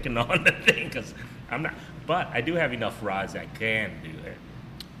what's sticking on the thing. Because I'm not. But I do have enough rods that can do it.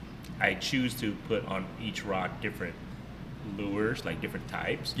 I choose to put on each rod different lures, like different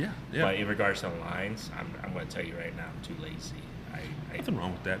types. Yeah. But in regards to lines, I'm gonna tell you right now, I'm too lazy. Nothing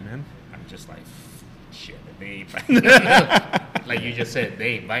wrong with that, man. I'm just like, shit, they like you just said,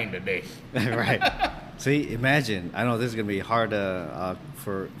 they ain't biting today. Right. See, imagine. I know this is gonna be hard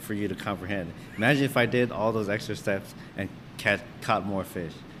for you to comprehend. Imagine if I did all those extra steps and caught more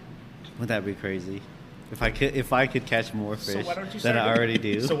fish. Wouldn't that be crazy? If I could catch more fish than I already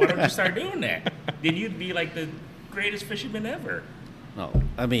do. So why don't you start doing that? Then you'd be like the greatest fisherman ever. No,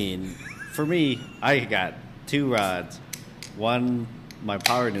 I mean, for me, I got 2 rods. One, my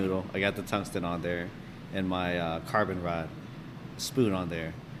power noodle. I got the tungsten on there, and my carbon rod spoon on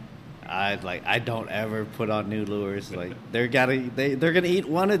there. I don't ever put on new lures. Like they're gonna eat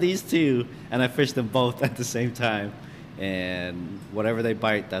one of these 2, and I fish them both at the same time. And whatever they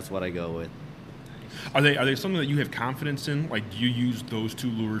bite, that's what I go with. Are they something that you have confidence in? Like, do you use those 2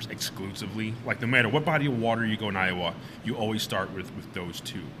 lures exclusively? Like, no matter what body of water you go in Iowa, you always start with those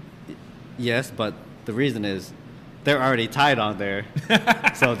 2. Yes, but the reason is they're already tied on there,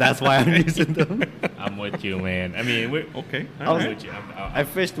 so that's why I'm using them. I'm with you, man. I mean, okay. I'm with you. I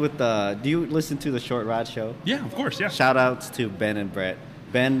fished with do you listen to the Short Rod Show? Yeah, of course, yeah. Shout outs to Ben and Brett.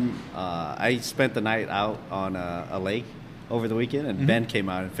 Ben, I spent the night out on a lake over the weekend, and Ben came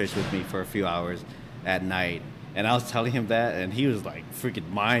out and fished with me for a few hours at night. And I was telling him that, and he was like freaking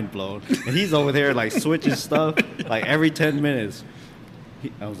mind blown. And he's over there like switching stuff like every 10 minutes.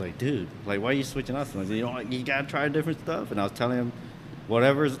 I was like, dude, like, why are you switching us? And I said, you gotta try different stuff. And I was telling him,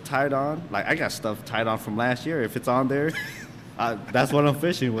 whatever's tied on, like I got stuff tied on from last year. If it's on there, that's what I'm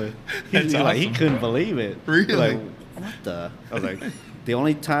fishing with. He's like, he couldn't believe it. Really? Like, what the? I was like, the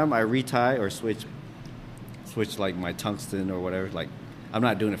only time I retie or switch like my tungsten or whatever, like I'm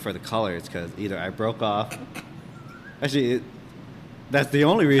not doing it for the color. It's because either I broke off. Actually, that's the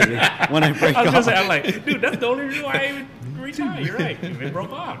only reason when I break off. I was gonna say, I'm like, dude, that's the only reason why I even retire. You're right. It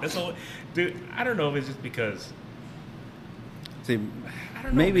broke off. That's all. Dude, I don't know if it's just because. See,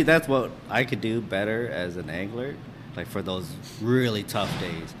 maybe that's what I could do better as an angler, like for those really tough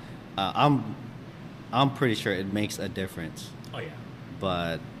days. I'm pretty sure it makes a difference. Oh yeah.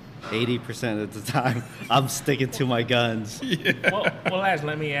 But 80% of the time, I'm sticking to my guns. Yeah. Well,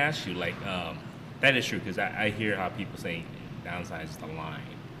 let me ask you, like, that is true because I hear how people say downsize the line,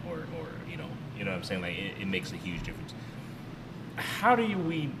 or you know what I'm saying, like it makes a huge difference. How do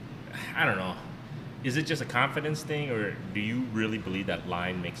we? I don't know. Is it just a confidence thing, or do you really believe that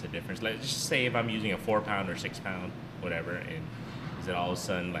line makes a difference? Let's just say if I'm using a 4-pound or 6-pound, whatever, and is that all of a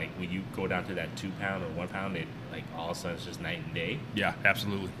sudden, like when you go down to that 2 pound or 1 pound, it like all of a sudden it's just night and day. Yeah,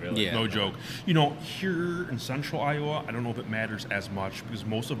 absolutely. Really? Yeah. No joke. Here in central Iowa, I don't know if it matters as much because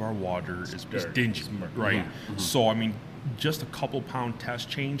most of our water is Dirt. dingy, right? Yeah. Mm-hmm. So, I mean, just a couple pound test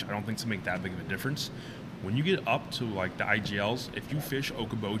change, I don't think it's going to make that big of a difference. When you get up to like the IGLs, if you fish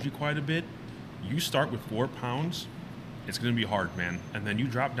Okoboji quite a bit, you start with 4 pounds, it's going to be hard, man. And then you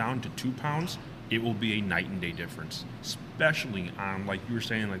drop down to 2 pounds, it will be a night and day difference, especially on, like you were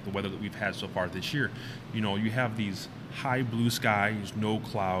saying, like the weather that we've had so far this year. You have these high blue skies, no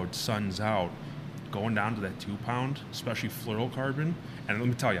clouds, sun's out, going down to that 2 pound, especially fluorocarbon. And let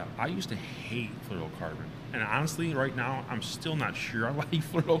me tell you, I used to hate fluorocarbon. And honestly, right now, I'm still not sure I like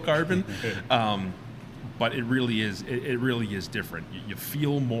fluorocarbon. But it really is different. You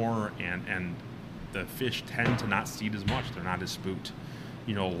feel more, and the fish tend to not seed as much. They're not as spooked.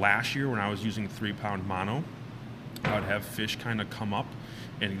 Last year when I was using 3 pound mono, I would have fish kind of come up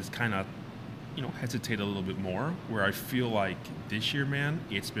and just kind of, hesitate a little bit more. Where I feel like this year, man,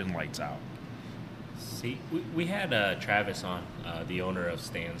 it's been lights out. See, we had Travis on, the owner of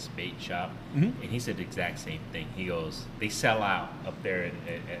Stan's Bait Shop, and he said the exact same thing. He goes, they sell out up there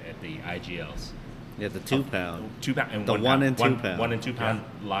at the IGLs. Yeah, the 2 pound. 2 pound and The 1 1 pound. and 2 pound. 1 and 2 pound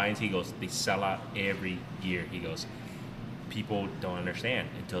lines. He goes, they sell out every year. He goes, people don't understand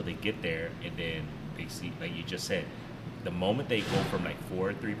until they get there, and then they see, like you just said, the moment they go from like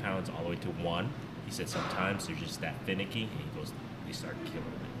 4 3 pounds all the way to 1, he said sometimes they're just that finicky, and he goes, they start killing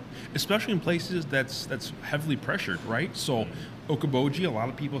it. Especially in places that's heavily pressured, right? So Okoboji, a lot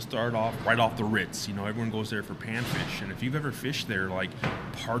of people start off right off the Ritz. Everyone goes there for panfish, and if you've ever fished there, like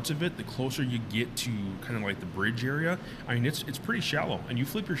parts of it, the closer you get to kind of like the bridge area, I mean, it's pretty shallow. And you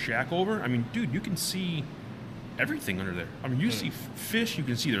flip your shack over, I mean, dude, you can see everything under there. I mean, you see fish, you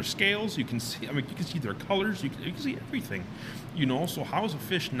can see their scales, you can see their colors, you can see everything. So how does a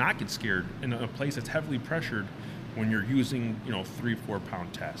fish not get scared in a place that's heavily pressured when you're using 3-4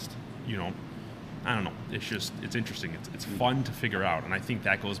 pound test? I don't know. It's interesting. It's fun to figure out, and I think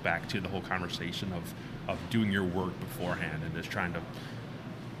that goes back to the whole conversation of doing your work beforehand and just trying to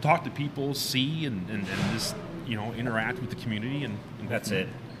talk to people, see, and just interact with the community. And That's it.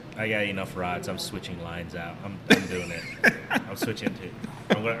 I got enough rods. I'm switching lines out. I'm doing it. I'm switching to.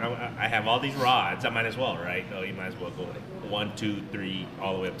 I have all these rods. I might as well, right? No, you might as well go like 1, 2, 3,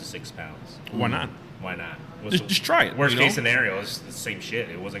 all the way up to 6 pounds. Why not? Why not? Just try it. Worst case scenario is the same shit.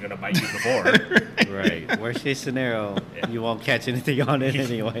 It wasn't gonna bite you before. Right. Worst case scenario, you won't catch anything on it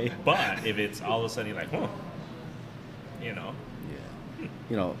anyway. But if it's all of a sudden you're like,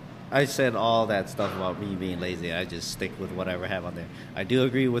 Yeah. I said all that stuff about me being lazy. I just stick with whatever I have on there. I do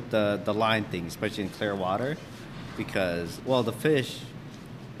agree with the line thing, especially in clear water, because, the fish,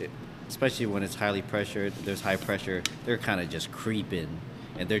 especially when it's highly pressured, there's high pressure, they're kind of just creeping,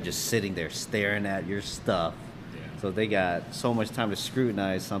 and they're just sitting there staring at your stuff. Yeah. So they got so much time to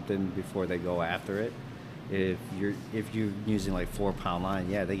scrutinize something before they go after it. If you're using like 4 pound line,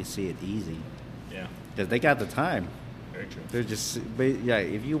 yeah, they can see it easy. Yeah. Because they got the time. Very true. They're just,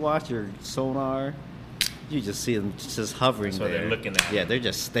 if you watch your sonar, you just see them just hovering That's what there. they're looking at. Yeah, they're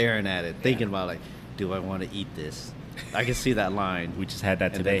just staring at it, thinking about like, do I want to eat this? I can see that line. We just had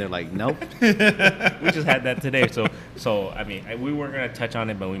that And today. then they're like, nope. We just had that today. So I mean, we weren't going to touch on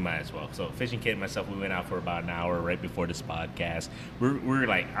it, but we might as well. So Fishing Kid and myself, we went out for about an hour right before this podcast. We were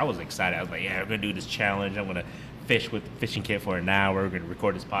like, I was excited. I was like, yeah, we're going to do this challenge. I'm going to fish with Fishing Kid for an hour. We're going to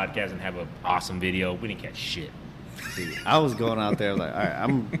record this podcast and have an awesome video. We didn't catch shit. See, I was going out there like, all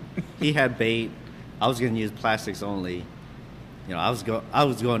right, he had bait. I was going to use plastics only. I was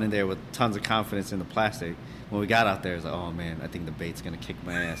going in there with tons of confidence in the plastic. When we got out there, it was like, oh man, I think the bait's gonna kick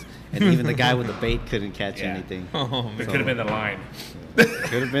my ass. And even the guy with the bait couldn't catch anything. Oh, man. It could have been the line.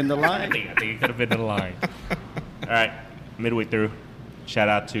 Could have been the I line. think it could have been the line. All right, midway through. Shout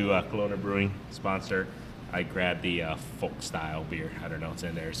out to Kelowna Brewing, sponsor. I grabbed the folk style beer. I don't know, it's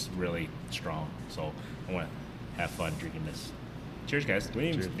in there. It's really strong. So I want to have fun drinking this. Cheers, guys. Did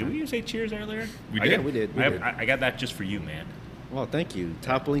we even say cheers earlier? We did. Yeah, we did. I got that just for you, man. Well, thank you.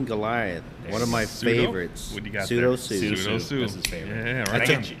 Toppling Goliath, one of my Pseudo? favorites. What do you got Pseudo there? Sue. Pseudo. That's his favorite. Yeah, And right. I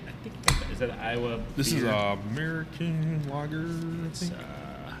think is that Iowa? This is beer? American lager, I think.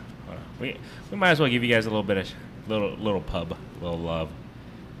 Hold on. We might as well give you guys a little bit of little pub, little love.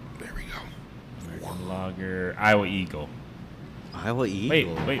 There we go. American Lager, Iowa Eagle. Iowa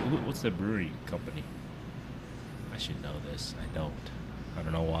Eagle. Wait, what's the brewery company? I should know this. I don't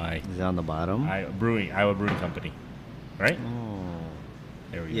know why. Is it on the bottom? Iowa Brewing Company, right? Oh.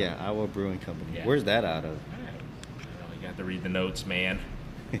 There we go. Yeah, Iowa Brewing Company. Yeah. Where's that out of? I don't know, you got to read the notes, man.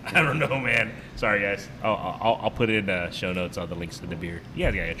 I don't know, man. Sorry, guys. I'll put it in the show notes on the links to the beer. You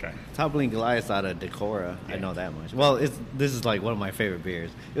guys gotta try. Toppling Goliath's out of Decorah. Yeah. I know that much. Well, this is like one of my favorite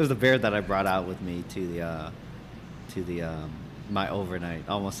beers. It was the beer that I brought out with me to the my overnight.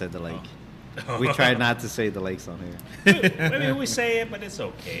 I almost said the lake. We tried not to say the lakes on here. I mean, we say it, but it's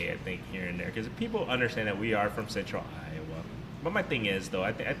okay, I think, here and there. Because people understand that we are from Central Iowa. But my thing is, though,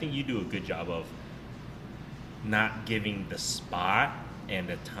 I think you do a good job of not giving the spot and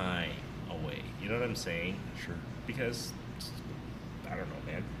the time away. You know what I'm saying? Sure. Because, I don't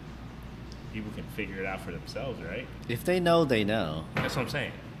know, man. People can figure it out for themselves, right? If they know, they know. That's what I'm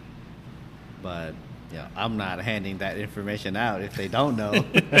saying. But yeah, I'm not handing that information out if they don't know.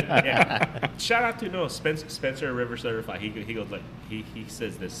 Yeah. Shout out to Spencer River Certified. He goes like he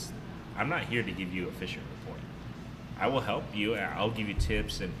says this. I'm not here to give you a fishing report. I will help you. I'll give you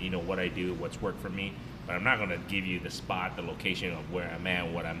tips and what I do, what's worked for me. But I'm not going to give you the spot, the location of where I'm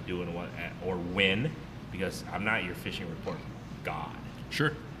at, what I'm doing, or when, because I'm not your fishing report god.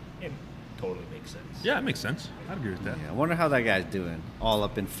 Sure. It totally makes sense. Yeah, it makes sense. I'd agree with that. Yeah, I wonder how that guy's doing. All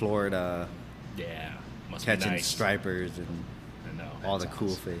up in Florida, Yeah. Must catching be nice. stripers and I know. all the That's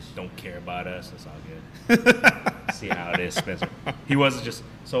cool awesome. fish. Don't care about us. It's all good. See how it is, Spencer. He wasn't just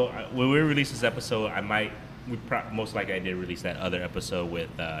so when we release this episode, most likely I did release that other episode with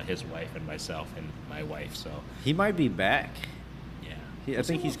his wife and myself and my wife. So He might be back. yeah, I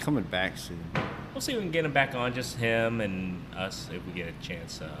think he's coming back soon. We'll see if we can get him back on, just him and us, if we get a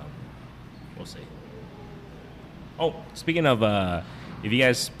chance. We'll see. Oh, speaking of, if you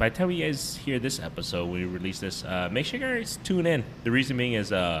guys, by the time you guys hear this episode, when we release this, make sure you guys tune in. The reason being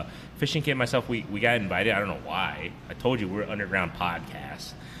is, Fishing Kid and myself, we got invited. I don't know why. I told you we're an underground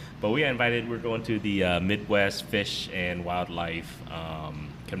podcast. But we got invited. We're going to the Midwest Fish and Wildlife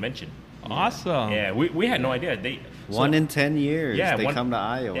Convention. Awesome. Yeah, we had no idea. One in 10 years, Yeah, they come to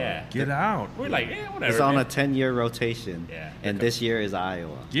Iowa. Yeah. Get out. We're like, yeah, whatever. It's on man. a 10-year rotation. Yeah. And this year is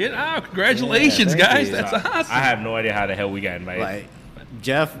Iowa. Get out. Congratulations, Yeah, thank guys. you. That's So, awesome. I have no idea how the hell we got invited. Like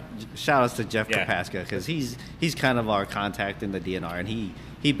Jeff, shout outs to Jeff Yeah. Kapaska, because he's kind of our contact in the DNR, and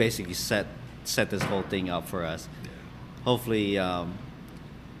he basically set this whole thing up for us. Hopefully,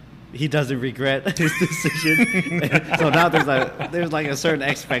 he doesn't regret his decision. So now there's like a certain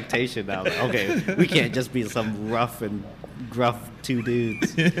expectation now. Like, okay, we can't just be some rough and gruff two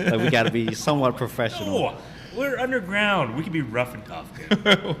dudes. Like, we got to be somewhat professional. No, we're underground. We can be rough and tough. Dude.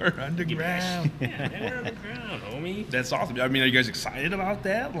 We're underground. Yeah, man, we're underground, homie. That's awesome. I mean, are you guys excited about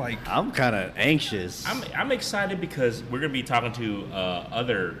that? Like, I'm kind of anxious. I'm excited because we're gonna be talking to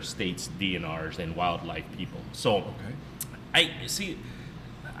other states' DNRs and wildlife people. So, okay. I see.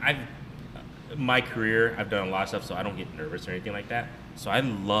 My career, I've done a lot of stuff, so I don't get nervous or anything like that. So I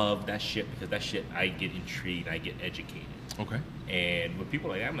love that shit because that shit, I get intrigued, I get educated. Okay. And with people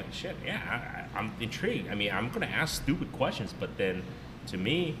like that, I'm like, shit, yeah, I'm intrigued. I mean, I'm going to ask stupid questions, but then to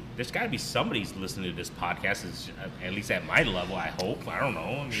me, there's got to be somebody who's listening to this podcast, at least at my level, I hope. I don't know.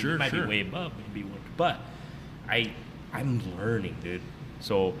 I mean, Sure, it might sure. be way above, maybe, but I'm learning, dude.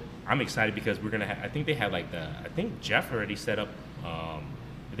 So I'm excited because we're going to I think they have like I think Jeff already set up,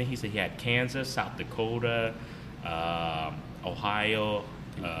 I think he said he had Kansas, South Dakota, Ohio,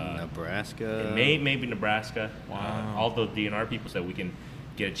 Nebraska. and maybe Nebraska. Wow. All the DNR people said we can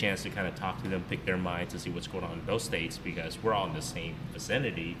get a chance to kind of talk to them, pick their minds, and see what's going on in those states because we're all in the same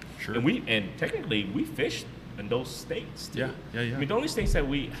vicinity. Sure. And technically we fished in those states too. Yeah. I mean, the only states that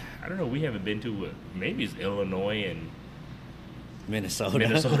we haven't been to maybe is Illinois and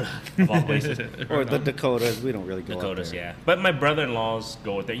Minnesota of all places. Or the Dakotas. We don't really go Dakotas, up there. yeah. But my brother-in-laws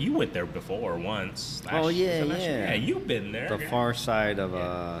go there. You went there before once. Oh, yeah, last year. yeah. Yeah, you've been there. The yeah. far side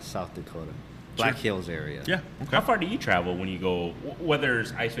of South Dakota. Black Hills area. Yeah. Okay. How far do you travel when you go, whether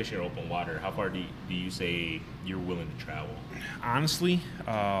it's ice fishing or open water? How far do you say you're willing to travel? Honestly,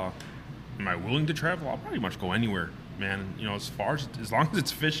 am I willing to travel? I'll pretty much go anywhere, man. You know, as long as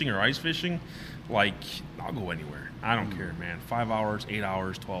it's fishing or ice fishing, like I'll go anywhere. I don't care, man. 5 hours, 8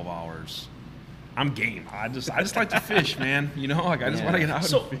 hours, 12 hours. I'm game. I just like to fish, man. You know, like I just want to get out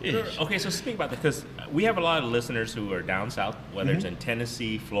So, and fish. okay, so speak about that because we have a lot of listeners who are down south, whether it's in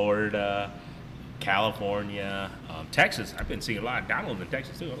Tennessee, Florida, California, Texas. I've been seeing a lot of downloads in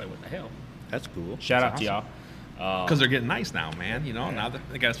Texas too. I'm like, what the hell? That's cool. Shout out awesome. to y'all. Because they're getting nice now, man. You know, now that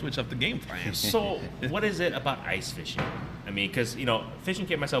they got to switch up the game plan. So, what is it about ice fishing? I mean, because, Fishing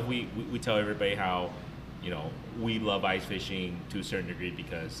Kid and myself, we tell everybody how, we love ice fishing to a certain degree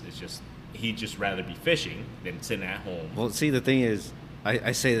because he'd just rather be fishing than sitting at home. Well, see, the thing is,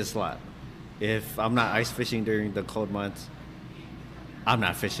 I say this a lot. If I'm not ice fishing during the cold months, I'm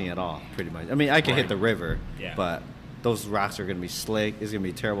not fishing at all, pretty much. I mean, I can hit the river, Yeah. but those rocks are going to be slick. It's going to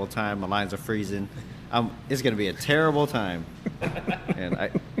be a terrible time. My lines are freezing. It's going to be a terrible time.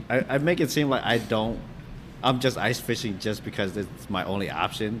 And I make it seem like I'm just ice fishing just because it's my only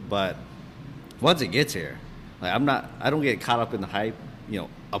option. But once it gets here, like I don't get caught up in the hype,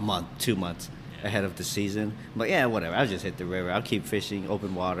 a month, 2 months ahead of the season. I'm like, yeah, whatever. I'll just hit the river. I'll keep fishing,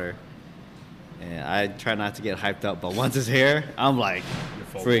 open water. And I try not to get hyped up. But once it's here, I'm like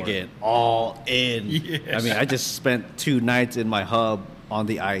freaking all in. Yes. I mean, I just spent 2 nights in my hub on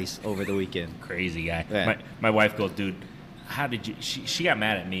the ice over the weekend. Crazy guy. Yeah. My wife goes, dude, how did you? She got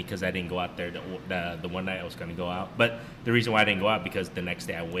mad at me because I didn't go out there the one night I was going to go out. But the reason why I didn't go out because the next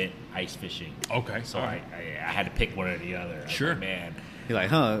day I went ice fishing. Okay. So I had to pick one or the other. Sure. Like, man. You're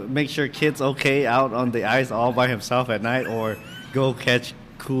like, make sure kid's okay out on the ice all by himself at night, or go catch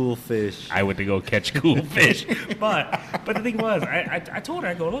cool fish. I went to go catch cool fish. But the thing was, I told her,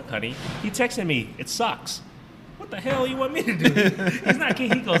 I go, look, honey, he texted me, it sucks. What the hell you want me to do? He's not. He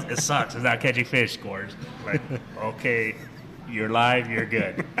goes, it sucks. It's not catching fish, scores. Like, okay, you're live, you're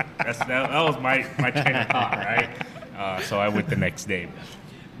good. That was my train of thought, right? So I went the next day.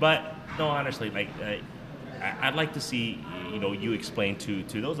 But no, honestly, like I'd like to see you explain to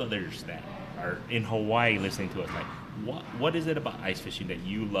those others that are in Hawaii listening to us, like what is it about ice fishing that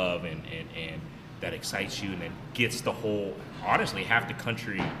you love and that excites you and that gets the whole, honestly, half the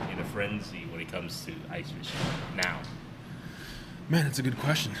country in a frenzy when it comes to ice fishing now? Man, it's a good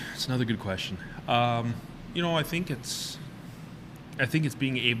question. It's another good question. I think it's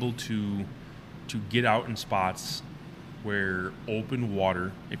being able to get out in spots where open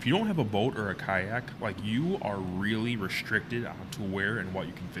water, if you don't have a boat or a kayak, like you are really restricted to where and what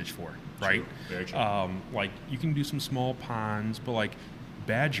you can fish for, right? True. Very true. Like you can do some small ponds, but like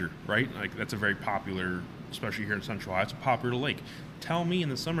badger, right? Like that's a very popular, especially here in Central Ohio, it's a popular lake. Tell me in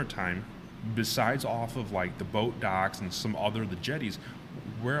the summertime, besides off of like the boat docks and some other the jetties,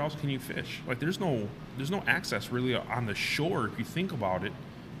 where else can you fish? Like there's no access really on the shore if you think about it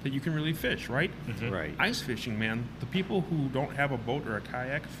that you can really fish, right? Mm-hmm. Right. Ice fishing, man, the people who don't have a boat or a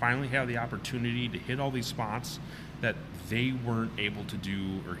kayak finally have the opportunity to hit all these spots that they weren't able to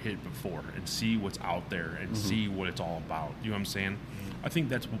do or hit before and see what's out there and see what it's all about. You know what I'm saying? I think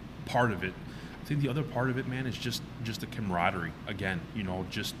that's part of it. I think the other part of it, man, is just the camaraderie. Again,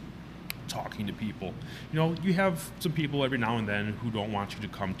 just talking to people. You have some people every now and then who don't want you to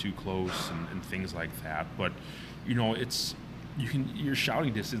come too close and things like that. But, you're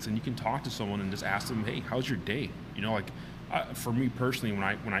shouting distance and you can talk to someone and just ask them, hey, how's your day? For me personally,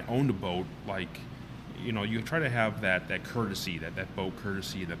 when I owned a boat, like, you try to have that courtesy, that boat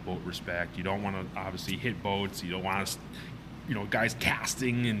courtesy, that boat respect. You don't want to obviously hit boats. You don't want to, guys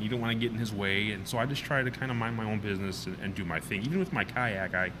casting, and you don't want to get in his way. And so I just try to kind of mind my own business and do my thing. Even with my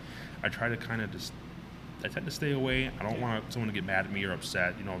kayak, I try to kind of I tend to stay away. I don't want someone to get mad at me or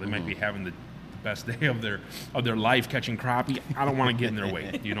upset. They might be having the best day of their life catching crappie. I don't want to get in their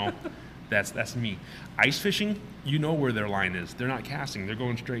way. That's me. Ice fishing, where their line is. They're not casting. They're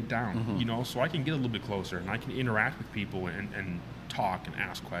going straight down. So I can get a little bit closer and I can interact with people and talk and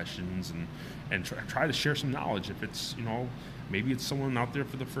ask questions and try to share some knowledge. If it's maybe it's someone out there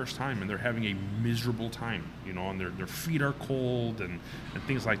for the first time and they're having a miserable time, and their feet are cold and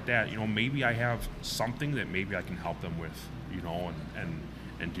things like that. Maybe I have something that maybe I can help them with,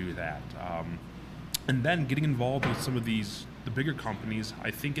 and do that. And then getting involved with some of the bigger companies,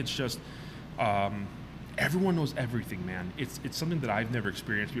 I think it's just everyone knows everything, man. It's something that I've never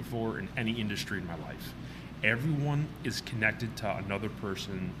experienced before in any industry in my life. Everyone is connected to another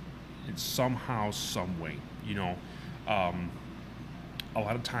person in somehow, some way. A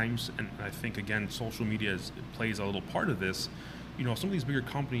lot of times, and I think again, social media plays a little part of this. Some of these bigger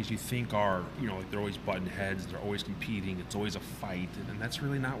companies you think are, like they're always butting heads, they're always competing, it's always a fight, and that's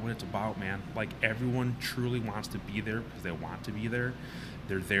really not what it's about, man. Like everyone truly wants to be there because they want to be there.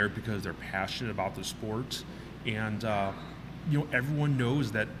 They're there because they're passionate about the sport, and everyone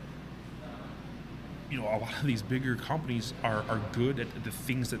knows that. A lot of these bigger companies are good at the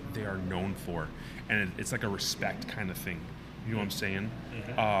things that they are known for, and it's like a respect kind of thing. You know what I'm saying?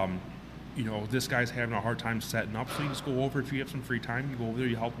 Mm-hmm. This guy's having a hard time setting up, so you just go over if you have some free time, you go over there,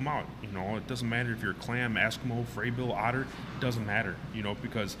 you help him out. It doesn't matter if you're a clam, Eskimo, Freybill, otter, it doesn't matter,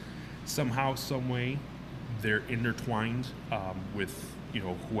 because somehow, some way, they're intertwined with,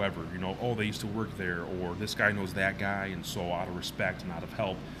 whoever, they used to work there, or this guy knows that guy, and so out of respect and out of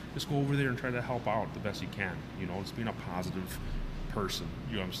help, just go over there and try to help out the best you can, just being a positive person,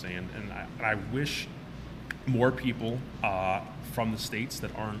 you know what I'm saying? And I wish more people from the states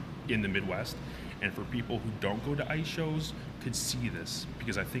that aren't in the Midwest and for people who don't go to ice shows could see this,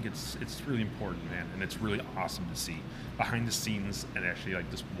 because I think it's really important, man, and it's really awesome to see behind the scenes and actually like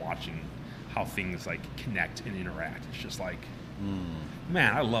just watching how things like connect and interact. It's just like,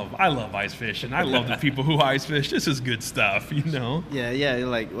 man, I love ice fishing. I love the people who ice fish. This is good stuff, you know? Yeah.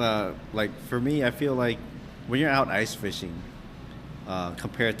 Like for me, I feel like when you're out ice fishing,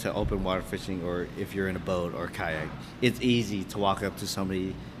 compared to open water fishing, or if you're in a boat or kayak, it's easy to walk up to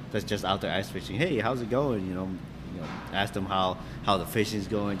somebody that's just out there ice fishing. Hey, how's it going? You know, ask them how the fishing's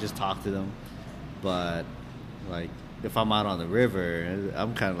going. Just talk to them. But like, if I'm out on the river,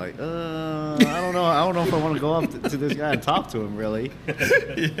 I'm kind of like, I don't know if I want to go up to this guy and talk to him, really.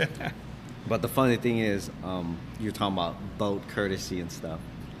 Yeah. But the funny thing is, you're talking about boat courtesy and stuff.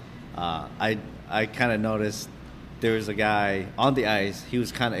 I kind of noticed there was a guy on the ice. He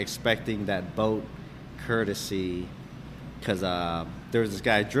was kind of expecting that boat courtesy because there was this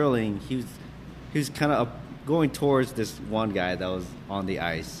guy drilling. He was kind of going towards this one guy that was on the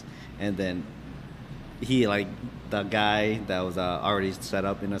ice, and then he, like, the guy that was already set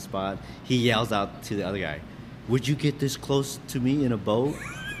up in a spot, he yells out to the other guy, "Would you get this close to me in a boat?"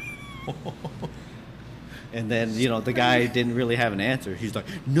 And then, the guy didn't really have an answer. He's like,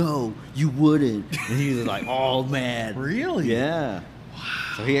 "No, you wouldn't." And he was like, "Oh, man." Really? Yeah. Wow.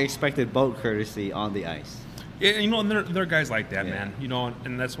 So he expected boat courtesy on the ice. Yeah, and there are guys like that, Yeah. man.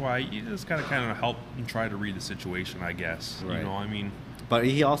 And that's why you just gotta kind of help and try to read the situation, I guess. Right. I mean. But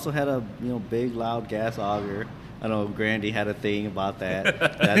he also had a big loud gas auger. I know Grandy had a thing about that.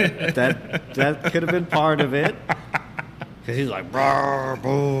 that could have been part of it. Because he's like,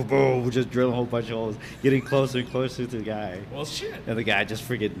 boom, boom, just drilling a whole bunch of holes, getting closer and closer to the guy. Well, shit. And the guy just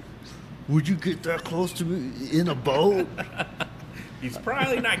freaking, "Would you get that close to me in a boat?" He's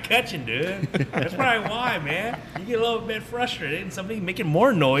probably not catching, dude. That's probably why, man. You get a little bit frustrated and somebody making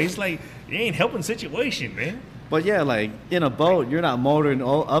more noise, like, it ain't helping the situation, man. But yeah, like, in a boat, you're not motoring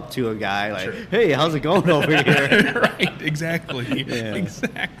up to a guy like, Sure. "Hey, how's it going over here?" Right, exactly. Yeah.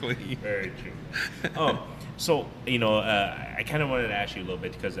 Exactly. Very true. So, I kind of wanted to ask you a little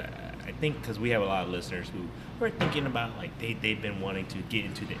bit because I think because we have a lot of listeners who are thinking about, like, they've been wanting to get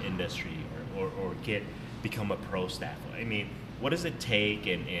into the industry or become a pro staff. I mean, what does it take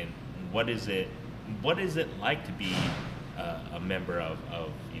and what is it like to be a member of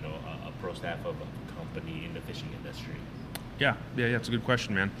a pro staff of a company in the fishing industry? Yeah, it's a good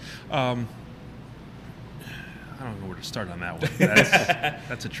question, man. I don't know where to start on that one.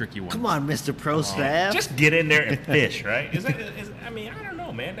 That's a tricky one. Come on, Mr. Pro Staff. Just get in there and fish, right? I don't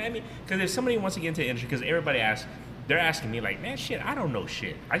know, man. Because if somebody wants to get into the industry, because everybody they're asking me, like, man, shit, I don't know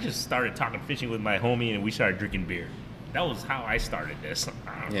shit. I just started talking fishing with my homie and we started drinking beer. That was how I started this.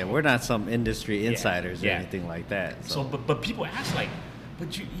 Yeah, we're not some industry insiders or yeah. anything like that. So, but people ask, like, but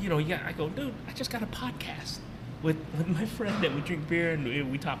I go, dude, I just got a podcast with my friend that we drink beer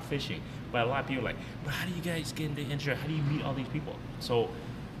and we talk fishing. But a lot of people are like, but how do you guys get into the industry? How do you meet all these people? So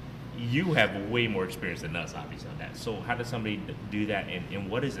you have way more experience than us, obviously, on that. So how does somebody do that, and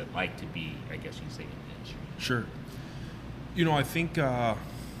what is it like to be, I guess you say, in the industry? Sure.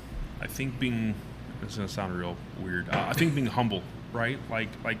 I think being, it's going to sound real weird. I think being humble, right?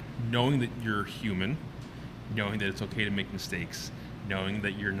 Like knowing that you're human, knowing that it's okay to make mistakes, knowing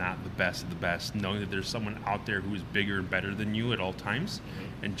that you're not the best of the best, knowing that there's someone out there who is bigger and better than you at all times,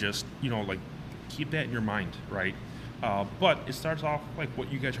 and just, keep that in your mind, right? But it starts off like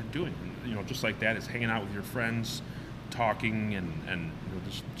what you guys are doing, just like that. It's hanging out with your friends, talking and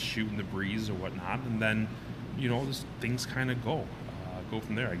just shooting the breeze or whatnot, and then, just things kind of go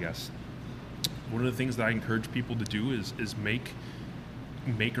from there, I guess. One of the things that I encourage people to do is make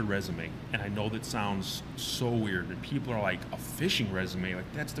a resume. And I know that sounds so weird, and people are like, a fishing resume,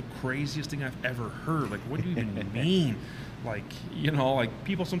 like, that's the craziest thing I've ever heard. Like, what do you even mean? Like,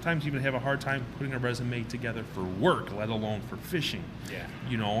 people sometimes even have a hard time putting a resume together for work, let alone for fishing. Yeah.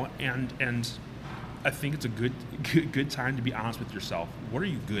 And I think it's a good time to be honest with yourself. What are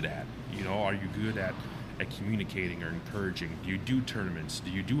you good at? Are you good at communicating or encouraging? Do you do tournaments?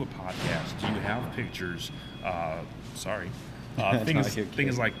 Do you do a podcast? Do you have pictures?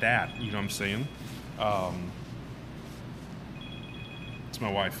 Things like that. You know what I'm saying? It's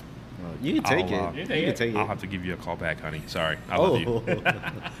my wife. Well, you can take it. You can take it. I'll have to give you a call back, honey. Sorry. I love you.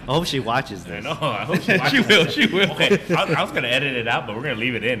 I hope she watches this. I know. I hope she watches. She will. Okay, I was going to edit it out, but we're going to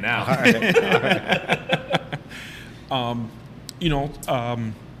leave it in now. All right.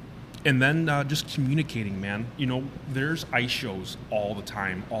 And then just communicating, man. There's ice shows all the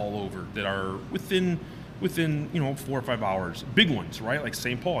time, all over, that are within 4 or 5 hours. Big ones, right? Like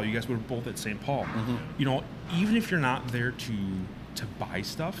St. Paul. You guys were both at St. Paul. Mm-hmm. Even if you're not there to buy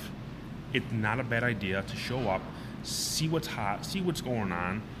stuff, it's not a bad idea to show up, see what's hot, see what's going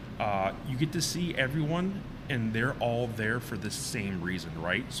on. You get to see everyone, and they're all there for the same reason,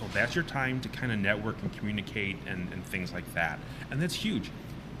 right? So that's your time to kind of network and communicate and things like that. And that's huge.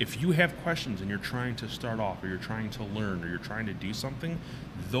 If you have questions and you're trying to start off, or you're trying to learn, or you're trying to do something,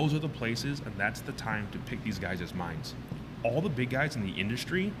 those are the places, and that's the time to pick these guys' minds. All the big guys in the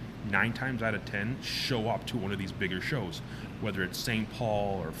industry, 9 times out of 10, show up to one of these bigger shows, whether it's St.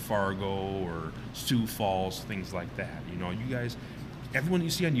 Paul or Fargo or Sioux Falls, things like that. You know, you guys, everyone you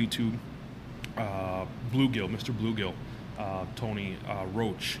see on YouTube, Bluegill, Mr. Bluegill, Tony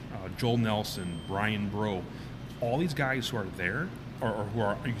Roach, Joel Nelson, Brian Bro, all these guys who are there, or who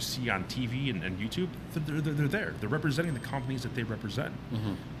are you see on TV and YouTube, they're there. They're representing the companies that they represent.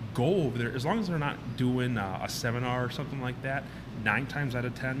 Mm-hmm. Go over there, as long as they're not doing a seminar or something like that, 9 times out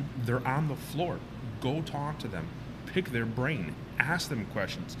of 10, they're on the floor. Go talk to them, pick their brain, ask them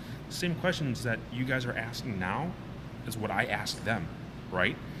questions. The same questions that you guys are asking now is what I asked them,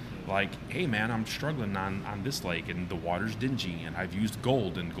 right? Like, hey man, I'm struggling on this lake and the water's dingy and I've used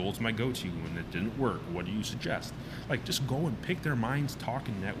gold and gold's my go-to and it didn't work. What do you suggest? Like, just go and pick their minds, talk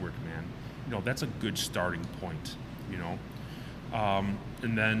and network, man. You know, that's a good starting point, you know.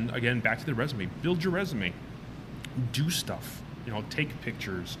 And then again, back to the resume. Build your resume. Do stuff. You know, take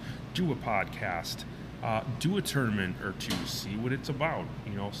pictures. Do a podcast. Do a tournament or two. See what it's about.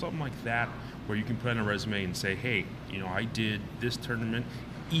 You know, something like that, where you can put on a resume and say, hey, you know, I did this tournament.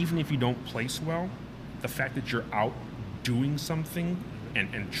 Even if you don't place well, the fact that you're out doing something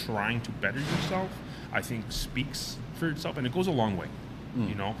and trying to better yourself, I think speaks for itself, and it goes a long way.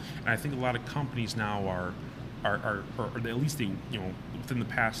 You know, and I think a lot of companies now are or at least they, you know, within the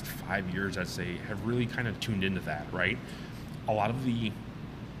past 5 years, I'd say, have really kind of tuned into that, right? A lot of the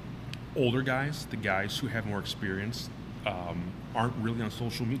older guys, the guys who have more experience, aren't really on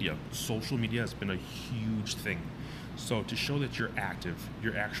social media. Social media has been a huge thing. So to show that you're active,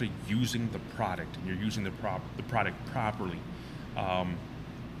 you're actually using the product, and you're using the product properly,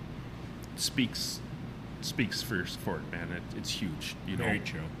 speaks for it, man. It's huge. You know? Very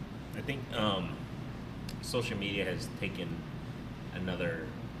true. I think social media has taken another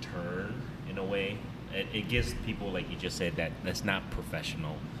turn in a way. It gives people, like you just said, that's not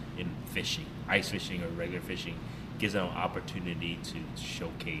professional in fishing, ice fishing or regular fishing, gives them an opportunity to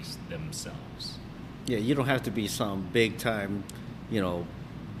showcase themselves. Yeah, you don't have to be some big time, you know,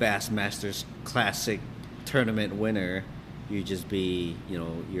 Bassmasters Classic tournament winner. You just be, you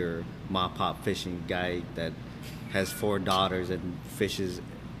know, your mom pop fishing guy that has 4 daughters and fishes,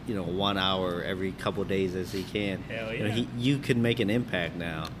 you know, 1 hour every couple days as he can. Hell yeah. You know, you can make an impact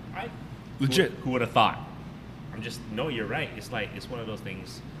now. Legit. Who would have thought? No, you're right. It's like, it's one of those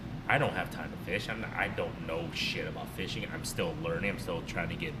things. I don't have time to fish. I don't know shit about fishing. I'm still learning. I'm still trying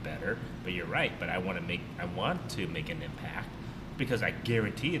to get better. But you're right. But I want to make an impact, because I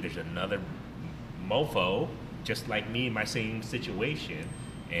guarantee you there's another mofo just like me in my same situation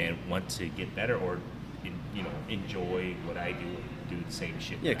and want to get better, or you know, enjoy what I do the same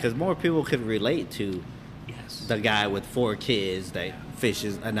shit. Yeah, because more people could relate to yes, the guy with 4 kids that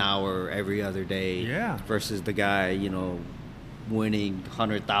fishes an hour every other day, yeah, versus the guy, you know, winning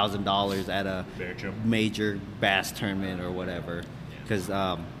 $100,000 at a major bass tournament or whatever. Because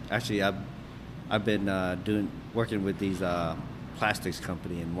actually, I've been working with these plastics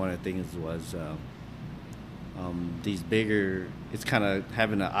company, and one of the things was these bigger. It's kind of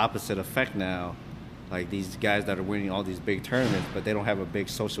having an opposite effect now. Like these guys that are winning all these big tournaments, but they don't have a big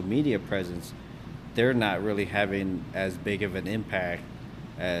social media presence. They're not really having as big of an impact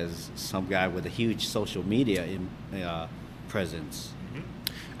as some guy with a huge social media presence.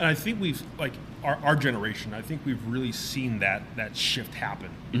 And I think we've, like, our generation, I think we've really seen that shift happen,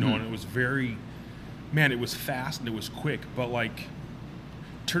 you know, and it was very, man, it was fast and it was quick, but like,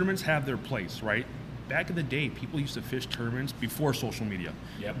 tournaments have their place, right? Back in the day, people used to fish tournaments before social media.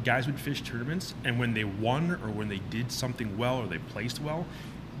 Yep. Guys would fish tournaments, and when they won or when they did something well or they placed well,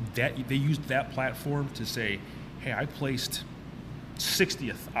 that they used that platform to say, hey, I placed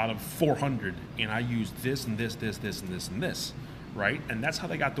 60th out of 400, and I used this and this, this, this, and this, and this, right? And that's how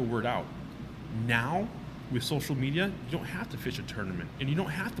they got the word out. Now, with social media, you don't have to fish a tournament, and you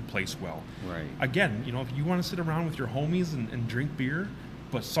don't have to place well. Right. Again, you know, if you want to sit around with your homies and drink beer,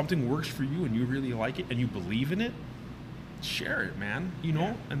 but something works for you and you really like it and you believe in it, share it, man. You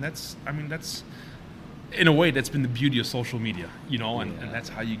know, and that's, I mean, that's, in a way, that's been the beauty of social media, you know, and that's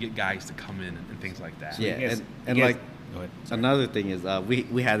how you get guys to come in and things like that. Yeah, and like, another thing is,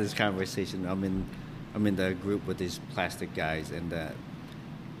 we had this conversation. I'm in the group with these plastic guys, and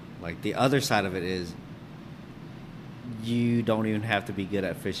like the other side of it is, you don't even have to be good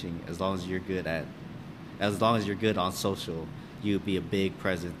at fishing as long as you're good on social. You'd be a big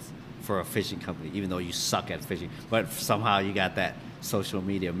presence for a fishing company, even though you suck at fishing. But somehow you got that social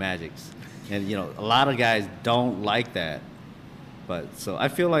media magics, and a lot of guys don't like that. But so I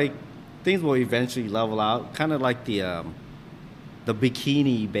feel like things will eventually level out, kind of like the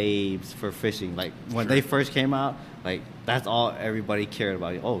bikini babes for fishing. Like when they first came out, like that's all everybody cared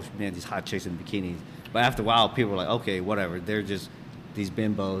about. Oh man, these hot chicks in bikinis. But after a while, people were like, okay, whatever. They're just these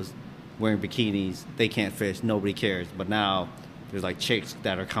bimbos wearing bikinis. They can't fish. Nobody cares. But now there's like chicks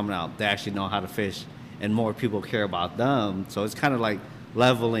that are coming out. They actually know how to fish, and more people care about them. So it's kind of like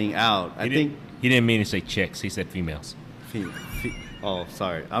leveling out. I think he didn't mean to say chicks. He said females. Oh,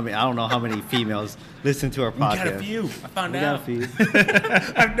 sorry. I mean, I don't know how many females listen to our podcast. We got a few. I found out. We got a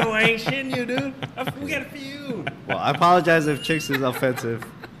few. I ain't shitting you, dude. We got a few. Well, I apologize if chicks is offensive,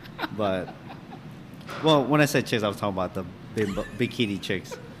 but when I said chicks, I was talking about the bikini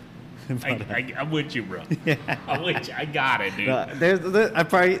chicks. I'm with you, bro. Yeah. I'm with you. I got it, dude.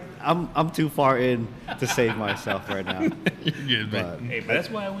 I'm too far in to save myself right now. You're good, man. But that's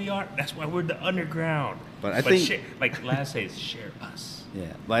why we are. That's why we're the underground. But I think, like last says, share us.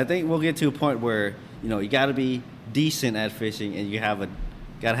 Yeah, but I think we'll get to a point where you got to be decent at fishing, and you got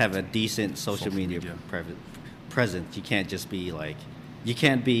to have a decent social media presence. You can't just be like, you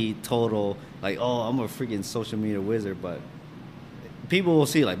can't be total like, oh, I'm a freaking social media wizard, but people will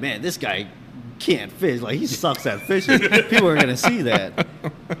see like, man, this guy can't fish. Like he sucks at fishing. People are gonna see that.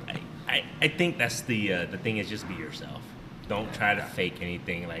 I think that's the thing is just be yourself. Don't try to fake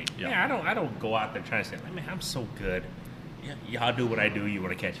anything. Like, I don't go out there trying to say, man, I'm so good. Yeah, y'all do what I do. You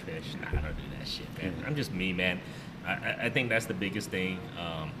want to catch fish? Nah, I don't do that shit, man. I'm just me, man. I think that's the biggest thing.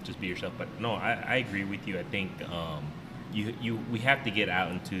 Just be yourself. But no, I agree with you. I think we have to get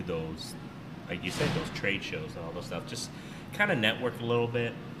out into those, like you said, those trade shows and all those stuff. Just kind of network a little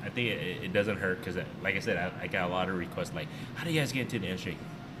bit. I think it doesn't hurt because, like I said, I got a lot of requests like, how do you guys get into the industry?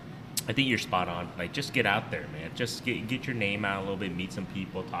 I think you're spot on. Like, just get out there, man. Just get your name out a little bit, meet some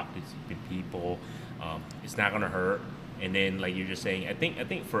people, talk to some people. It's not gonna hurt. And then, like you're just saying, I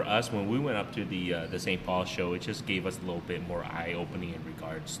think for us, when we went up to the St. Paul show, it just gave us a little bit more eye opening in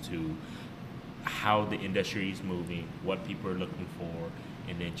regards to how the industry is moving, what people are looking for,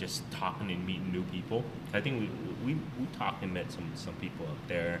 and then just talking and meeting new people. I think we talked and met some people up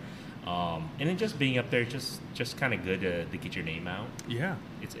there, and then just being up there, just kind of good to get your name out. Yeah,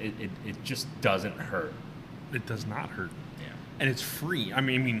 it just doesn't hurt. It does not hurt. Yeah, and it's free. I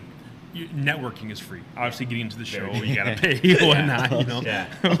mean. Networking is free. Obviously, getting into the show, you gotta pay and whatnot, Yeah.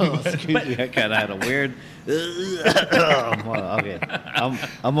 Excuse me, I kind of had a weird. Okay,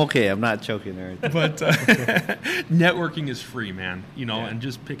 I'm okay. I'm not choking or anything. But networking is free, man. And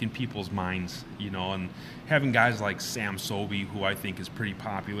just picking people's minds. And having guys like Sam Sobey, who I think is pretty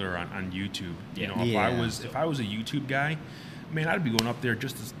popular on YouTube. If I was a YouTube guy, man, I'd be going up there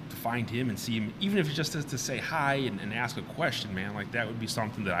just to find him and see him, even if it's just to say hi and ask a question, man. Like, that would be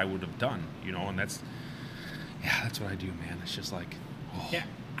something that I would have done, and that's what I do, man. It's just like, Yeah,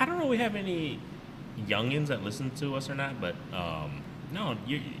 I don't know if we have any youngins that listen to us or not, but no,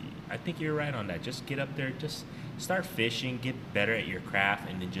 I think you're right on that. Just get up there, just start fishing, get better at your craft,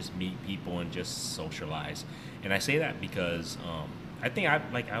 and then just meet people and just socialize. And I say that because I think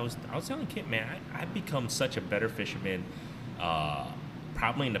I was telling Kit, man, I've become such a better fisherman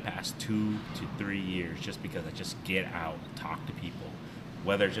probably in the past 2 to 3 years, just because I just get out, talk to people,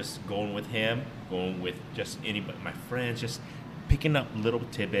 whether just going with him, going with just anybody, my friends, just picking up little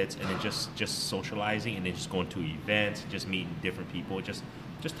tidbits and then just socializing, and then just going to events, just meeting different people, just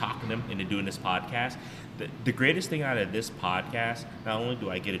talking to them, and then doing this podcast. The greatest thing out of this podcast, not only do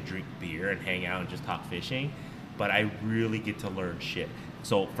I get to drink beer and hang out and just talk fishing, but I really get to learn shit.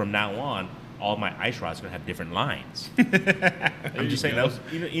 So from now on, all my ice rods are gonna have different lines. I'm just saying that was,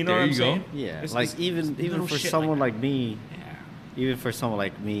 you know what I'm saying? Yeah, it's, like even for someone like me, even for someone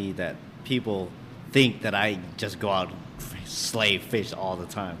like me, that people think that I just go out and slave fish all the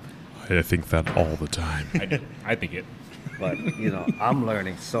time. I think that all the time. I do. I think it. But I'm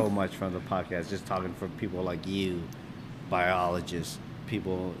learning so much from the podcast, just talking from people like you, biologists,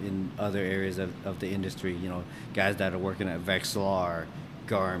 people in other areas of the industry. Guys that are working at Vexilar,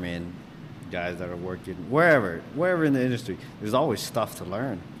 Garmin. Guys that are working wherever in the industry, there's always stuff to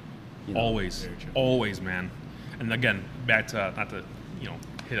learn. Always, man. And again, back to not to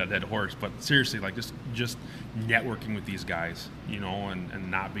hit a dead horse, but seriously, like just networking with these guys, and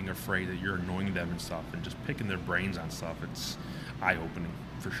not being afraid that you're annoying them and stuff, and just picking their brains on stuff. It's eye opening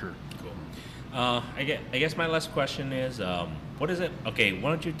for sure. Cool. I guess my last question is, what is it? Okay,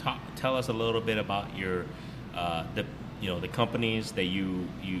 why don't you tell us a little bit about your the the companies that you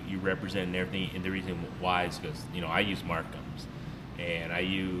represent and everything, and the reason why is because I use Markhams, and I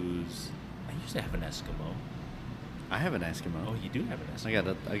used to have an Eskimo. I have an Eskimo. Oh, you do have an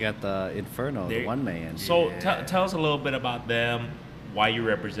Eskimo. I got the Inferno, the one man. So tell us a little bit about them, why you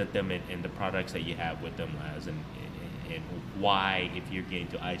represent them, and the products that you have with them, Laz, and why, if you're getting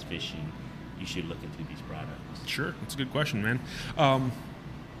to ice fishing, you should look into these products. Sure, that's a good question, man.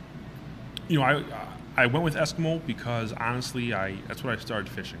 I went with Eskimo because honestly, that's what I started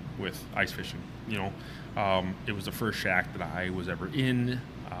fishing with, ice fishing. It was the first shack that I was ever in.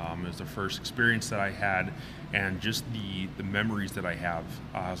 It was the first experience that I had, and just the memories that I have.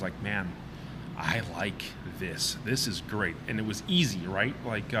 I was like, man, I like this. This is great, and it was easy, right?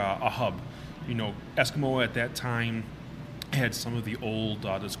 Like a hub. Eskimo at that time had some of the old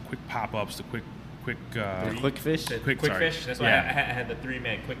those quick pop-ups, the quick quick fish. Quick fish. That's why I had the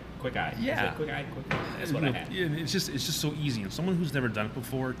 3-man quick eye. Yeah, quick eye. That's what I had. It's just so easy. And someone who's never done it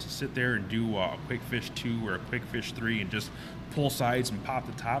before, to sit there and do a quick fish 2 or a quick fish 3 and just pull sides and pop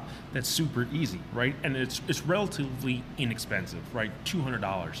the top, that's super easy, right? And it's relatively inexpensive, right?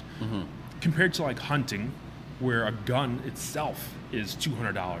 $200 compared to like hunting, where a gun itself is $200,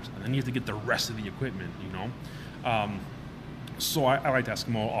 and then you have to get the rest of the equipment. So I liked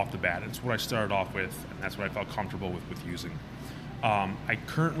Eskimo off the bat. It's what I started off with, and that's what I felt comfortable with using. I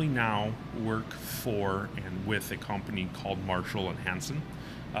currently now work for and with a company called Marshall and Hanson.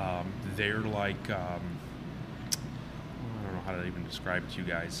 They're like, I don't know how to even describe it to you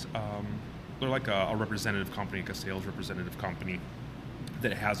guys. They're like a representative company, like a sales representative company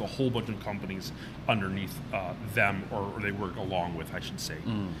that has a whole bunch of companies underneath them, or they work along with, I should say.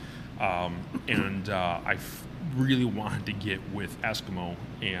 And I really wanted to get with Eskimo,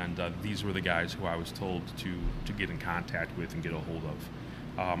 and these were the guys who I was told to get in contact with and get a hold of.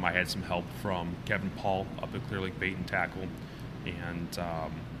 I had some help from Kevin Paul up at Clear Lake Bait and Tackle, and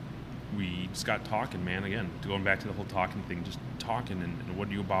we just got talking, man. Again, going back to the whole talking thing, just talking and what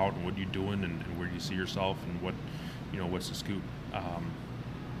are you about and what are you doing and where do you see yourself and what's the scoop.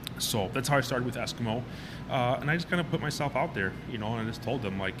 So that's how I started with Eskimo, and I just kind of put myself out there, and I just told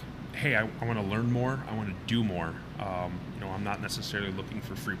them, like, hey, I want to learn more, I want to do more. I'm not necessarily looking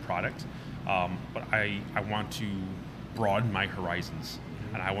for free product, but I want to broaden my horizons,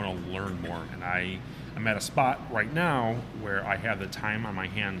 and I want to learn more. And I'm at a spot right now where I have the time on my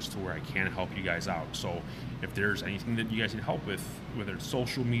hands to where I can help you guys out. So if there's anything that you guys need help with, whether it's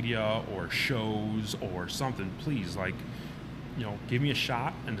social media or shows or something, please, give me a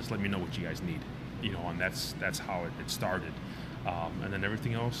shot and just let me know what you guys need. And that's how it started. And then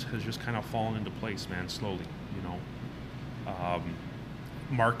everything else has just kind of fallen into place, man, slowly,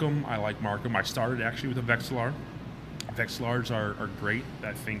 Markham, I like Markham. I started actually with a Vexilar. Vexilars are great.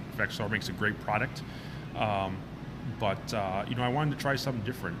 I think Vexilar makes a great product. But I wanted to try something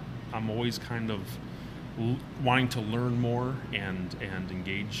different. I'm always kind of wanting to learn more and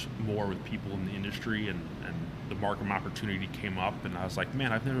engage more with people in the industry, and the Markham opportunity came up, and I was like,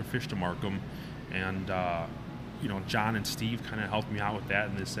 man, I've never fished a Markham, and John and Steve kind of helped me out with that,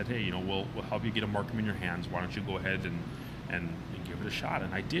 and they said, hey, we'll help you get a Markham in your hands. Why don't you go ahead and give it a shot?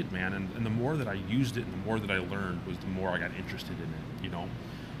 And I did, man, and the more that I used it and the more that I learned was the more I got interested in it,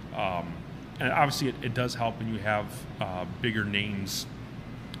 and obviously it does help when you have bigger names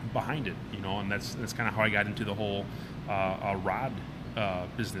behind it, and that's kind of how I got into the whole rod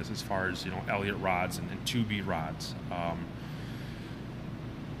business, as far as Elliott rods and 2B rods. I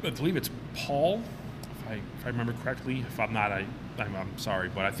believe it's Paul, if I remember correctly. If I'm not, I'm sorry,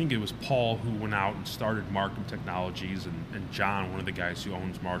 but I think it was Paul who went out and started Markham Technologies, and John, one of the guys who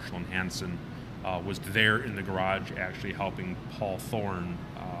owns Marshall and Hanson, was there in the garage actually helping Paul Thorne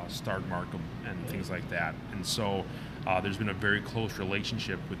start Markham and things like that. And so there's been a very close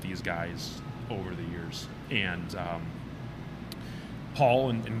relationship with these guys over the years. And Paul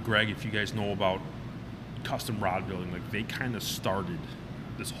and Greg, if you guys know about custom rod building, like, they kind of started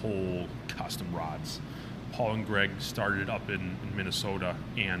this whole custom rods. Paul and Greg started up in Minnesota,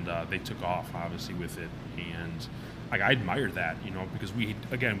 and they took off obviously with it. And I admire that, because we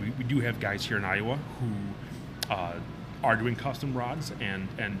do have guys here in Iowa who are doing custom rods, and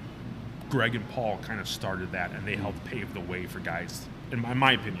Greg and Paul kind of started that, and they helped pave the way for guys, in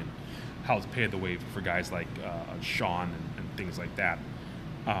my opinion, helped pave the way for guys like Sean and things like that.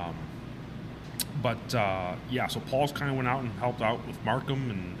 So Paul's kind of went out and helped out with Markham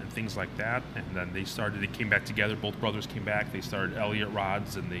and things like that, and then they came back together. Both brothers came back. They started Elliott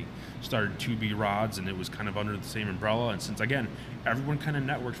rods, and they started 2B rods, and it was kind of under the same umbrella. And since, again, everyone kind of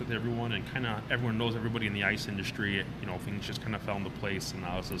networks with everyone, and kind of everyone knows everybody in the ice industry, things just kind of fell into place. And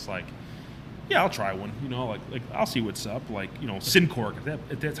I was just like, yeah, I'll try one. You know, like I'll see what's up. Like, you know, Syncork.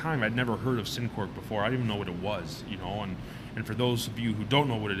 At that time, I'd never heard of Syncork before. I didn't even know what it was. You know, and for those of you who don't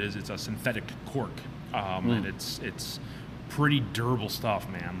know what it is, it's a synthetic cork, and it's pretty durable stuff,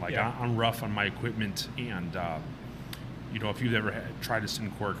 man. Like I'm rough on my equipment, and you know, if you've ever tried a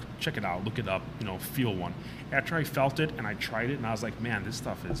Syncork, check it out, look it up. You know, feel one. After I felt it and I tried it, and I was like, man, this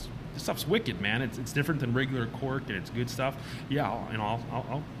stuff's wicked, man. It's different than regular cork, and it's good stuff. Yeah,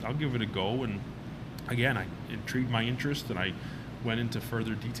 I'll give it a go. And again, I intrigued my interest, and I went into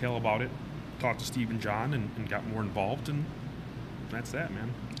further detail about it. Talked to Steve and John, and got more involved, and that's that,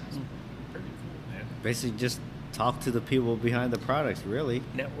 man. Pretty cool, man. Basically, just talk to the people behind the products, really.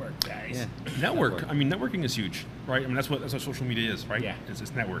 Network, guys. Yeah. Network. I mean, networking is huge, right? I mean, that's what social media is, right? Yeah. It's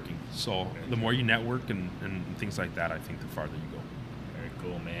networking. So the more you network and things like that, I think the farther you go. Very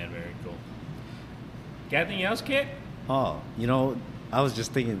cool, man. Very cool. Got anything else, Kit? Oh, you know, I was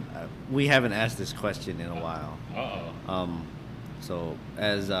just thinking, we haven't asked this question in a while. So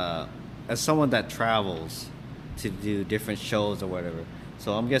as someone that travels to do different shows or whatever,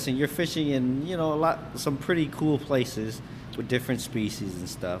 so I'm guessing you're fishing in, you know, some pretty cool places with different species and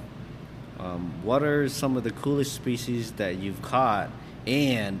stuff. What are some of the coolest species that you've caught?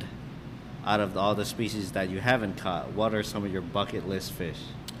 And out of all the species that you haven't caught, what are some of your bucket list fish?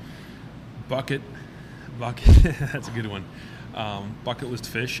 Bucket, that's a good one. Bucket list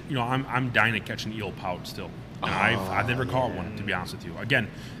fish. You know, I'm dying to catch an eel pout still. And I've never caught one, to be honest with you. Again,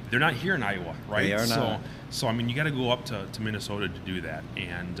 they're not here in Iowa, right? They are not. So I mean, you got to go up to Minnesota to do that.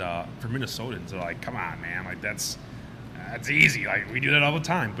 And for Minnesotans, they're like, come on, man, like that's easy. Like we do that all the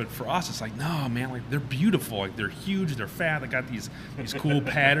time. But for us, it's like, no, man, like they're beautiful. Like they're huge, they're fat. They got these cool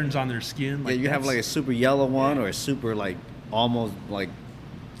patterns on their skin. Like, yeah, you have like a super yellow one or a super like almost like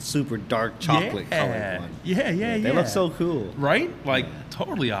super dark chocolate colored one. Yeah. They look so cool, right? Like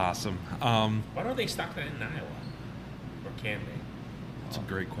totally awesome. Why don't they stock that in Iowa? Or can they? That's a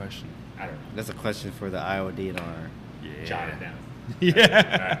great question. I don't know. That's a question for the Iowa DNR. Yeah. Jot it down.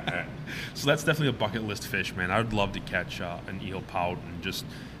 Yeah. All right. So that's definitely a bucket list fish, man. I would love to catch an eel pout and just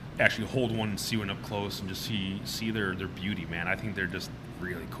actually hold one and see one up close and just see their beauty, man. I think they're just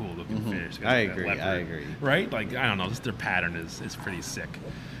really cool looking fish. I agree. Right? Like, I don't know, just their pattern is pretty sick.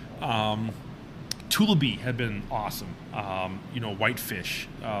 Tulipy had been awesome. You know, whitefish,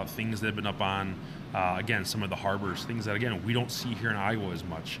 things that have been up on, again, some of the harbors, things that, again, we don't see here in Iowa as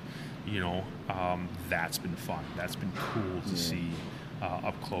much. You know, that's been fun. That's been cool to see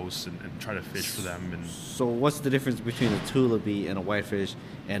up close and try to fish for them. And so what's the difference between a tulipy and a whitefish?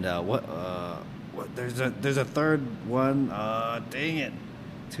 And what there's a third one. Dang it.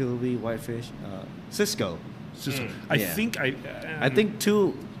 Tulipy, whitefish, Cisco. I think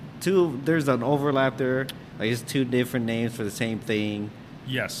two there's an overlap there. Like it's two different names for the same thing.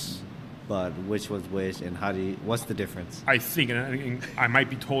 Yes. But which was which, and what's the difference? I think, and I might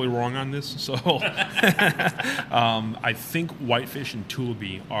be totally wrong on this, so I think whitefish and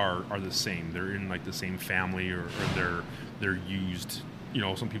tulipy are the same. They're in like the same family, or they're used. You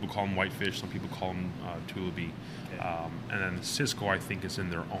know, some people call them whitefish, some people call them tulipy, and then Cisco, I think, is in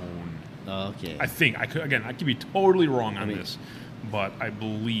their own. Okay. I think I could be totally wrong on this, but I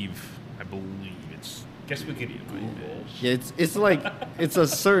believe it's. Guess we could Google. Yeah, it's like it's a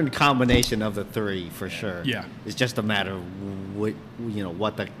certain combination of the three for sure. Yeah. It's just a matter of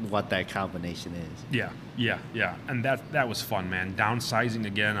what that combination is. Yeah. And that was fun, man. Downsizing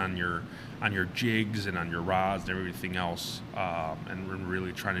again on your jigs and on your rods and everything else, and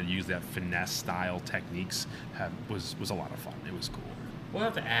really trying to use that finesse style techniques was a lot of fun. It was cool. We'll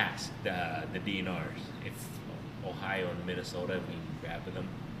have to ask the DNRs if Ohio and Minnesota, if we can grab them.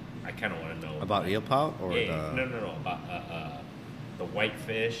 I kind of want to know about eel pout or no about the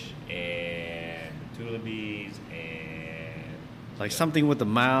whitefish and the tulipies and like something with the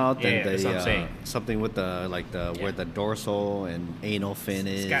mouth and that's what I'm saying. Something with the where the dorsal and anal fin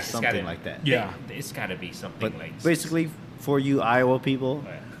is, something like that. Yeah, it's got to be something but like. Basically, for you Iowa people,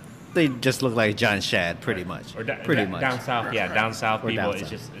 they just look like John Shad, pretty much. Or pretty much down south, down south people. Down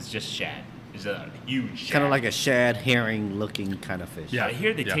south. It's just shad. It's a huge shad. Kind of like a shad herring looking kind of fish. Yeah, I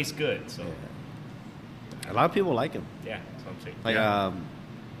hear they taste good. So a lot of people like them. Yeah, that's what I'm saying. Like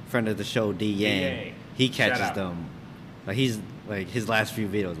friend of the show, D Yang, he catches them. Like he's like his last few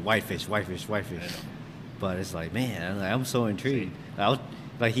videos, whitefish. But it's like, man, I'm so intrigued.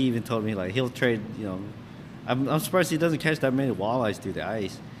 Like he even told me like he'll trade. You know, I'm surprised he doesn't catch that many walleyes through the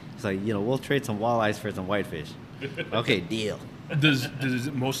ice. It's like, you know, we'll trade some walleyes for some whitefish. Okay, deal. Does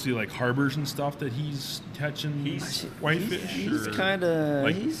it mostly like harbors and stuff that he's catching whitefish? He's kind of.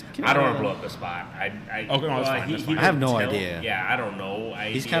 Like- I don't want to blow up the spot. Okay, no, that's fine, that's fine. I have no wouldn't tell. idea. Yeah, I don't know.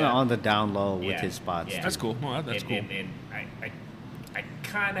 He's kind of on the down low with Yeah, his spots. yeah. That's cool. No, that's cool. And I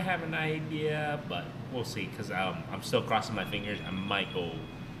kind of have an idea, but we'll see. Because I'm still crossing my fingers. I might go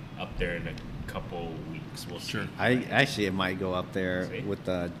up there in a couple weeks. We'll Sure. see. It might go up there See? with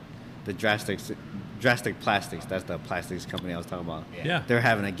the Drastic Plastics. That's the plastics company I was talking about. Yeah. They're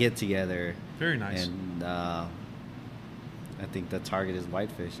having a get together. Very nice. And I think the target is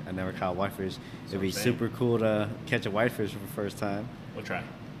whitefish. I never caught whitefish. It'd be I'm saying. super cool to catch a whitefish for the first time. We'll try.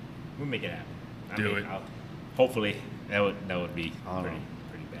 We'll make it happen. Do it. Hopefully, that would be I don't pretty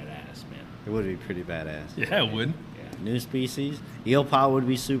know. badass, man. It would be pretty badass. Yeah, it would. Yeah. New species. Eel pot would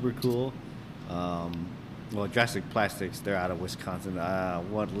be super cool. Well, Drastic Plastics, they're out of Wisconsin.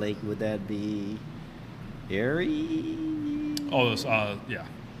 What lake would that be? Erie? Oh, those, yeah. Yeah,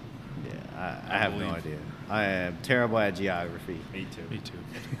 I have no believe. idea. I am terrible at geography. Me too. Me too.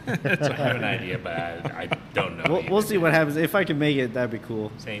 I have an idea, but I don't know. We'll either. see what happens. If I can make it, that'd be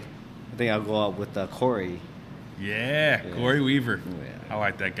cool. Same. I think I'll go out with Corey. Yeah, Yeah. Corey Weaver. Yeah. I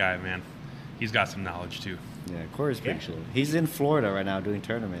like that guy, man. He's got some knowledge too. Yeah, Corey's pretty Yeah. cool. He's in Florida right now doing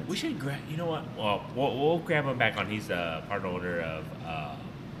tournaments. We should grab. You know what? Well, we'll grab him back on. He's a part owner of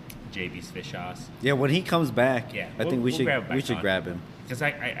JB's Fish House. Yeah, when he comes back, Yeah, I think we'll grab him we back should on. grab him. Because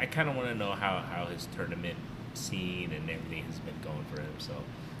I kind of want to know how his tournament scene and everything has been going for him. So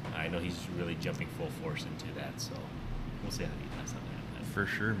I know he's really jumping full force into that. So we'll see how he does on that. For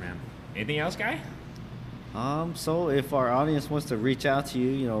sure, man. Anything else, Guy? So if our audience wants to reach out to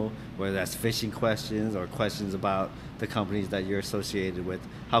you, whether that's fishing questions or questions about the companies that you're associated with,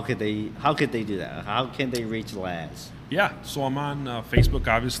 how could they do that? How can they reach Laz? Yeah, so I'm on Facebook,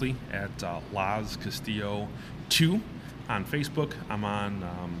 obviously, at Laz Castillo 2 on Facebook. I'm on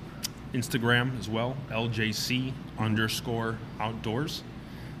Instagram as well, LJC_outdoors.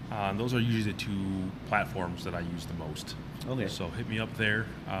 Those are usually the two platforms that I use the most. Okay. So hit me up there.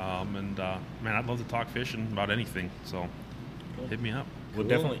 Man, I'd love to talk fishing about anything. So hit me up. We'll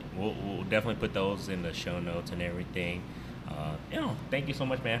Cool. definitely put those in the show notes and everything. Thank you so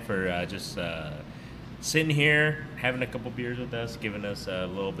much, man, for just sitting here, having a couple beers with us, giving us a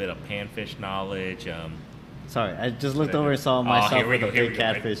little bit of panfish knowledge. Sorry, I just looked over and saw myself here we with go, a here big we go.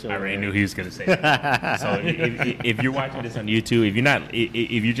 catfish. I over already there. knew he was gonna say that. So if you're watching this on YouTube,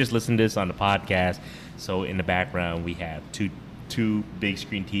 if you just listen to this on the podcast, so in the background we have two big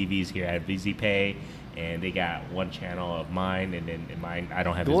screen TVs here at VZPay, and they got one channel of mine, and then in mine I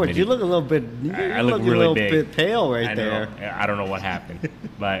don't have as George, many. you look a little bit. I You look look really a little big. bit pale right I there. know. I don't know what happened,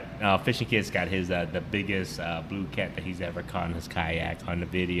 but Fishing Kid's got his the biggest blue cat that he's ever caught in his kayak on the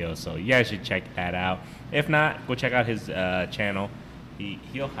video. So you guys should check that out. If not, go check out his channel.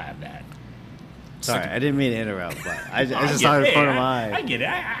 He'll have that. Sorry, I didn't mean to interrupt, but I just get saw it in it. front of I my eye. get it.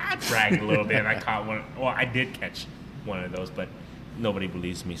 I bragged a little bit. I caught one. Well, I did catch one of those, but nobody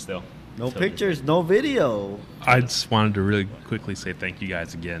believes me still. No So- pictures, no video. I just wanted to really quickly say thank you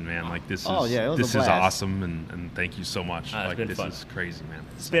guys again, man. Like this is Oh, yeah, it was a this is blast. awesome, and thank you so much. It's Like been this fun. is crazy, man.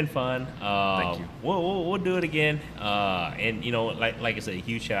 It's been fun. Thank you. We'll do it again. And like I said, a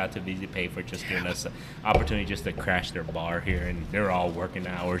huge shout out to VZPay for just giving us the opportunity just to crash their bar here, and they're all working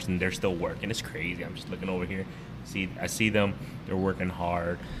hours and they're still working. It's crazy. I'm just looking over here. I see them. They're working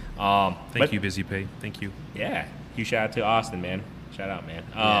hard. Thank you, BusyPay. Thank you. Yeah. Huge shout out to Austin, man. Shout out, man.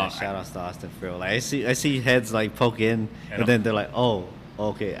 Yeah, shout outs to Austin Frill. Like, I see heads like poke in, I know. and then they're like, "Oh,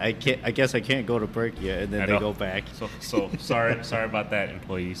 okay, I guess I can't go to Berkeley," and then I they know. go back. So sorry about that,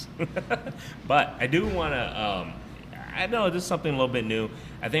 employees. But I do want to. I know this is something a little bit new.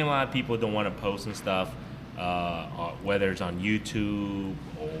 I think a lot of people don't want to post and stuff, whether it's on YouTube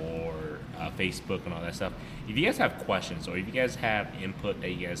or Facebook and all that stuff. If you guys have questions or if you guys have input that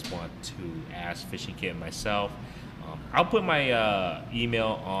you guys want to ask Fishing Kit and myself, I'll put my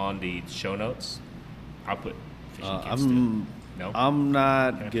email on the show notes. I'll put Fishing Kit's too. No? I'm Can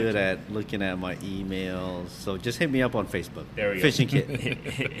I not put good you- at looking at my emails, so just hit me up on Facebook. There we go. Fishing Kit.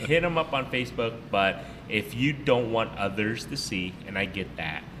 Hit them up on Facebook, but if you don't want others to see, and I get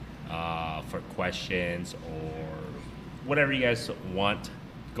that, for questions or whatever you guys want,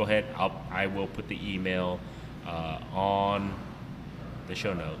 go ahead. I will put the email on the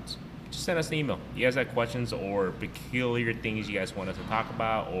show notes. Just send us an email. You guys have questions or peculiar things you guys want us to talk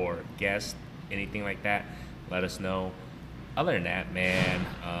about or guest, anything like that, let us know. Other than that, man,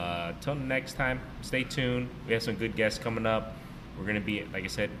 till next time, stay tuned. We have some good guests coming up. We're going to be, like I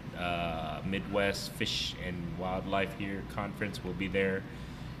said, Midwest Fish and Wildlife here conference. We'll be there.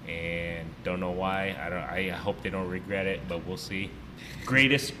 and don't know why. I hope they don't regret it, but we'll see.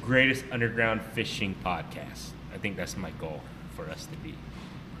 Greatest underground fishing podcast. I think that's my goal for us to be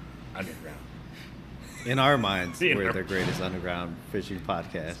underground. In our minds, In we're our- the greatest underground fishing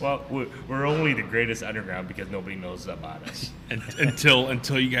podcast. Well, we're only the greatest underground because nobody knows about us.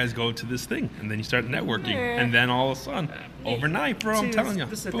 until you guys go to this thing, and then you start networking, and then all of a sudden, overnight, bro, I'm See, telling you,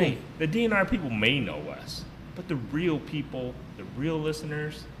 this is the boom. thing. The DNR people may know us, but the real people, the real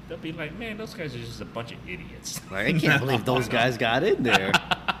listeners, they'll be like, man, those guys are just a bunch of idiots. Like, I can't believe those guys got in there.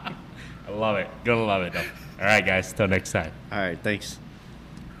 I love it. Gonna love it, though. All right, guys. Till next time. All right, thanks.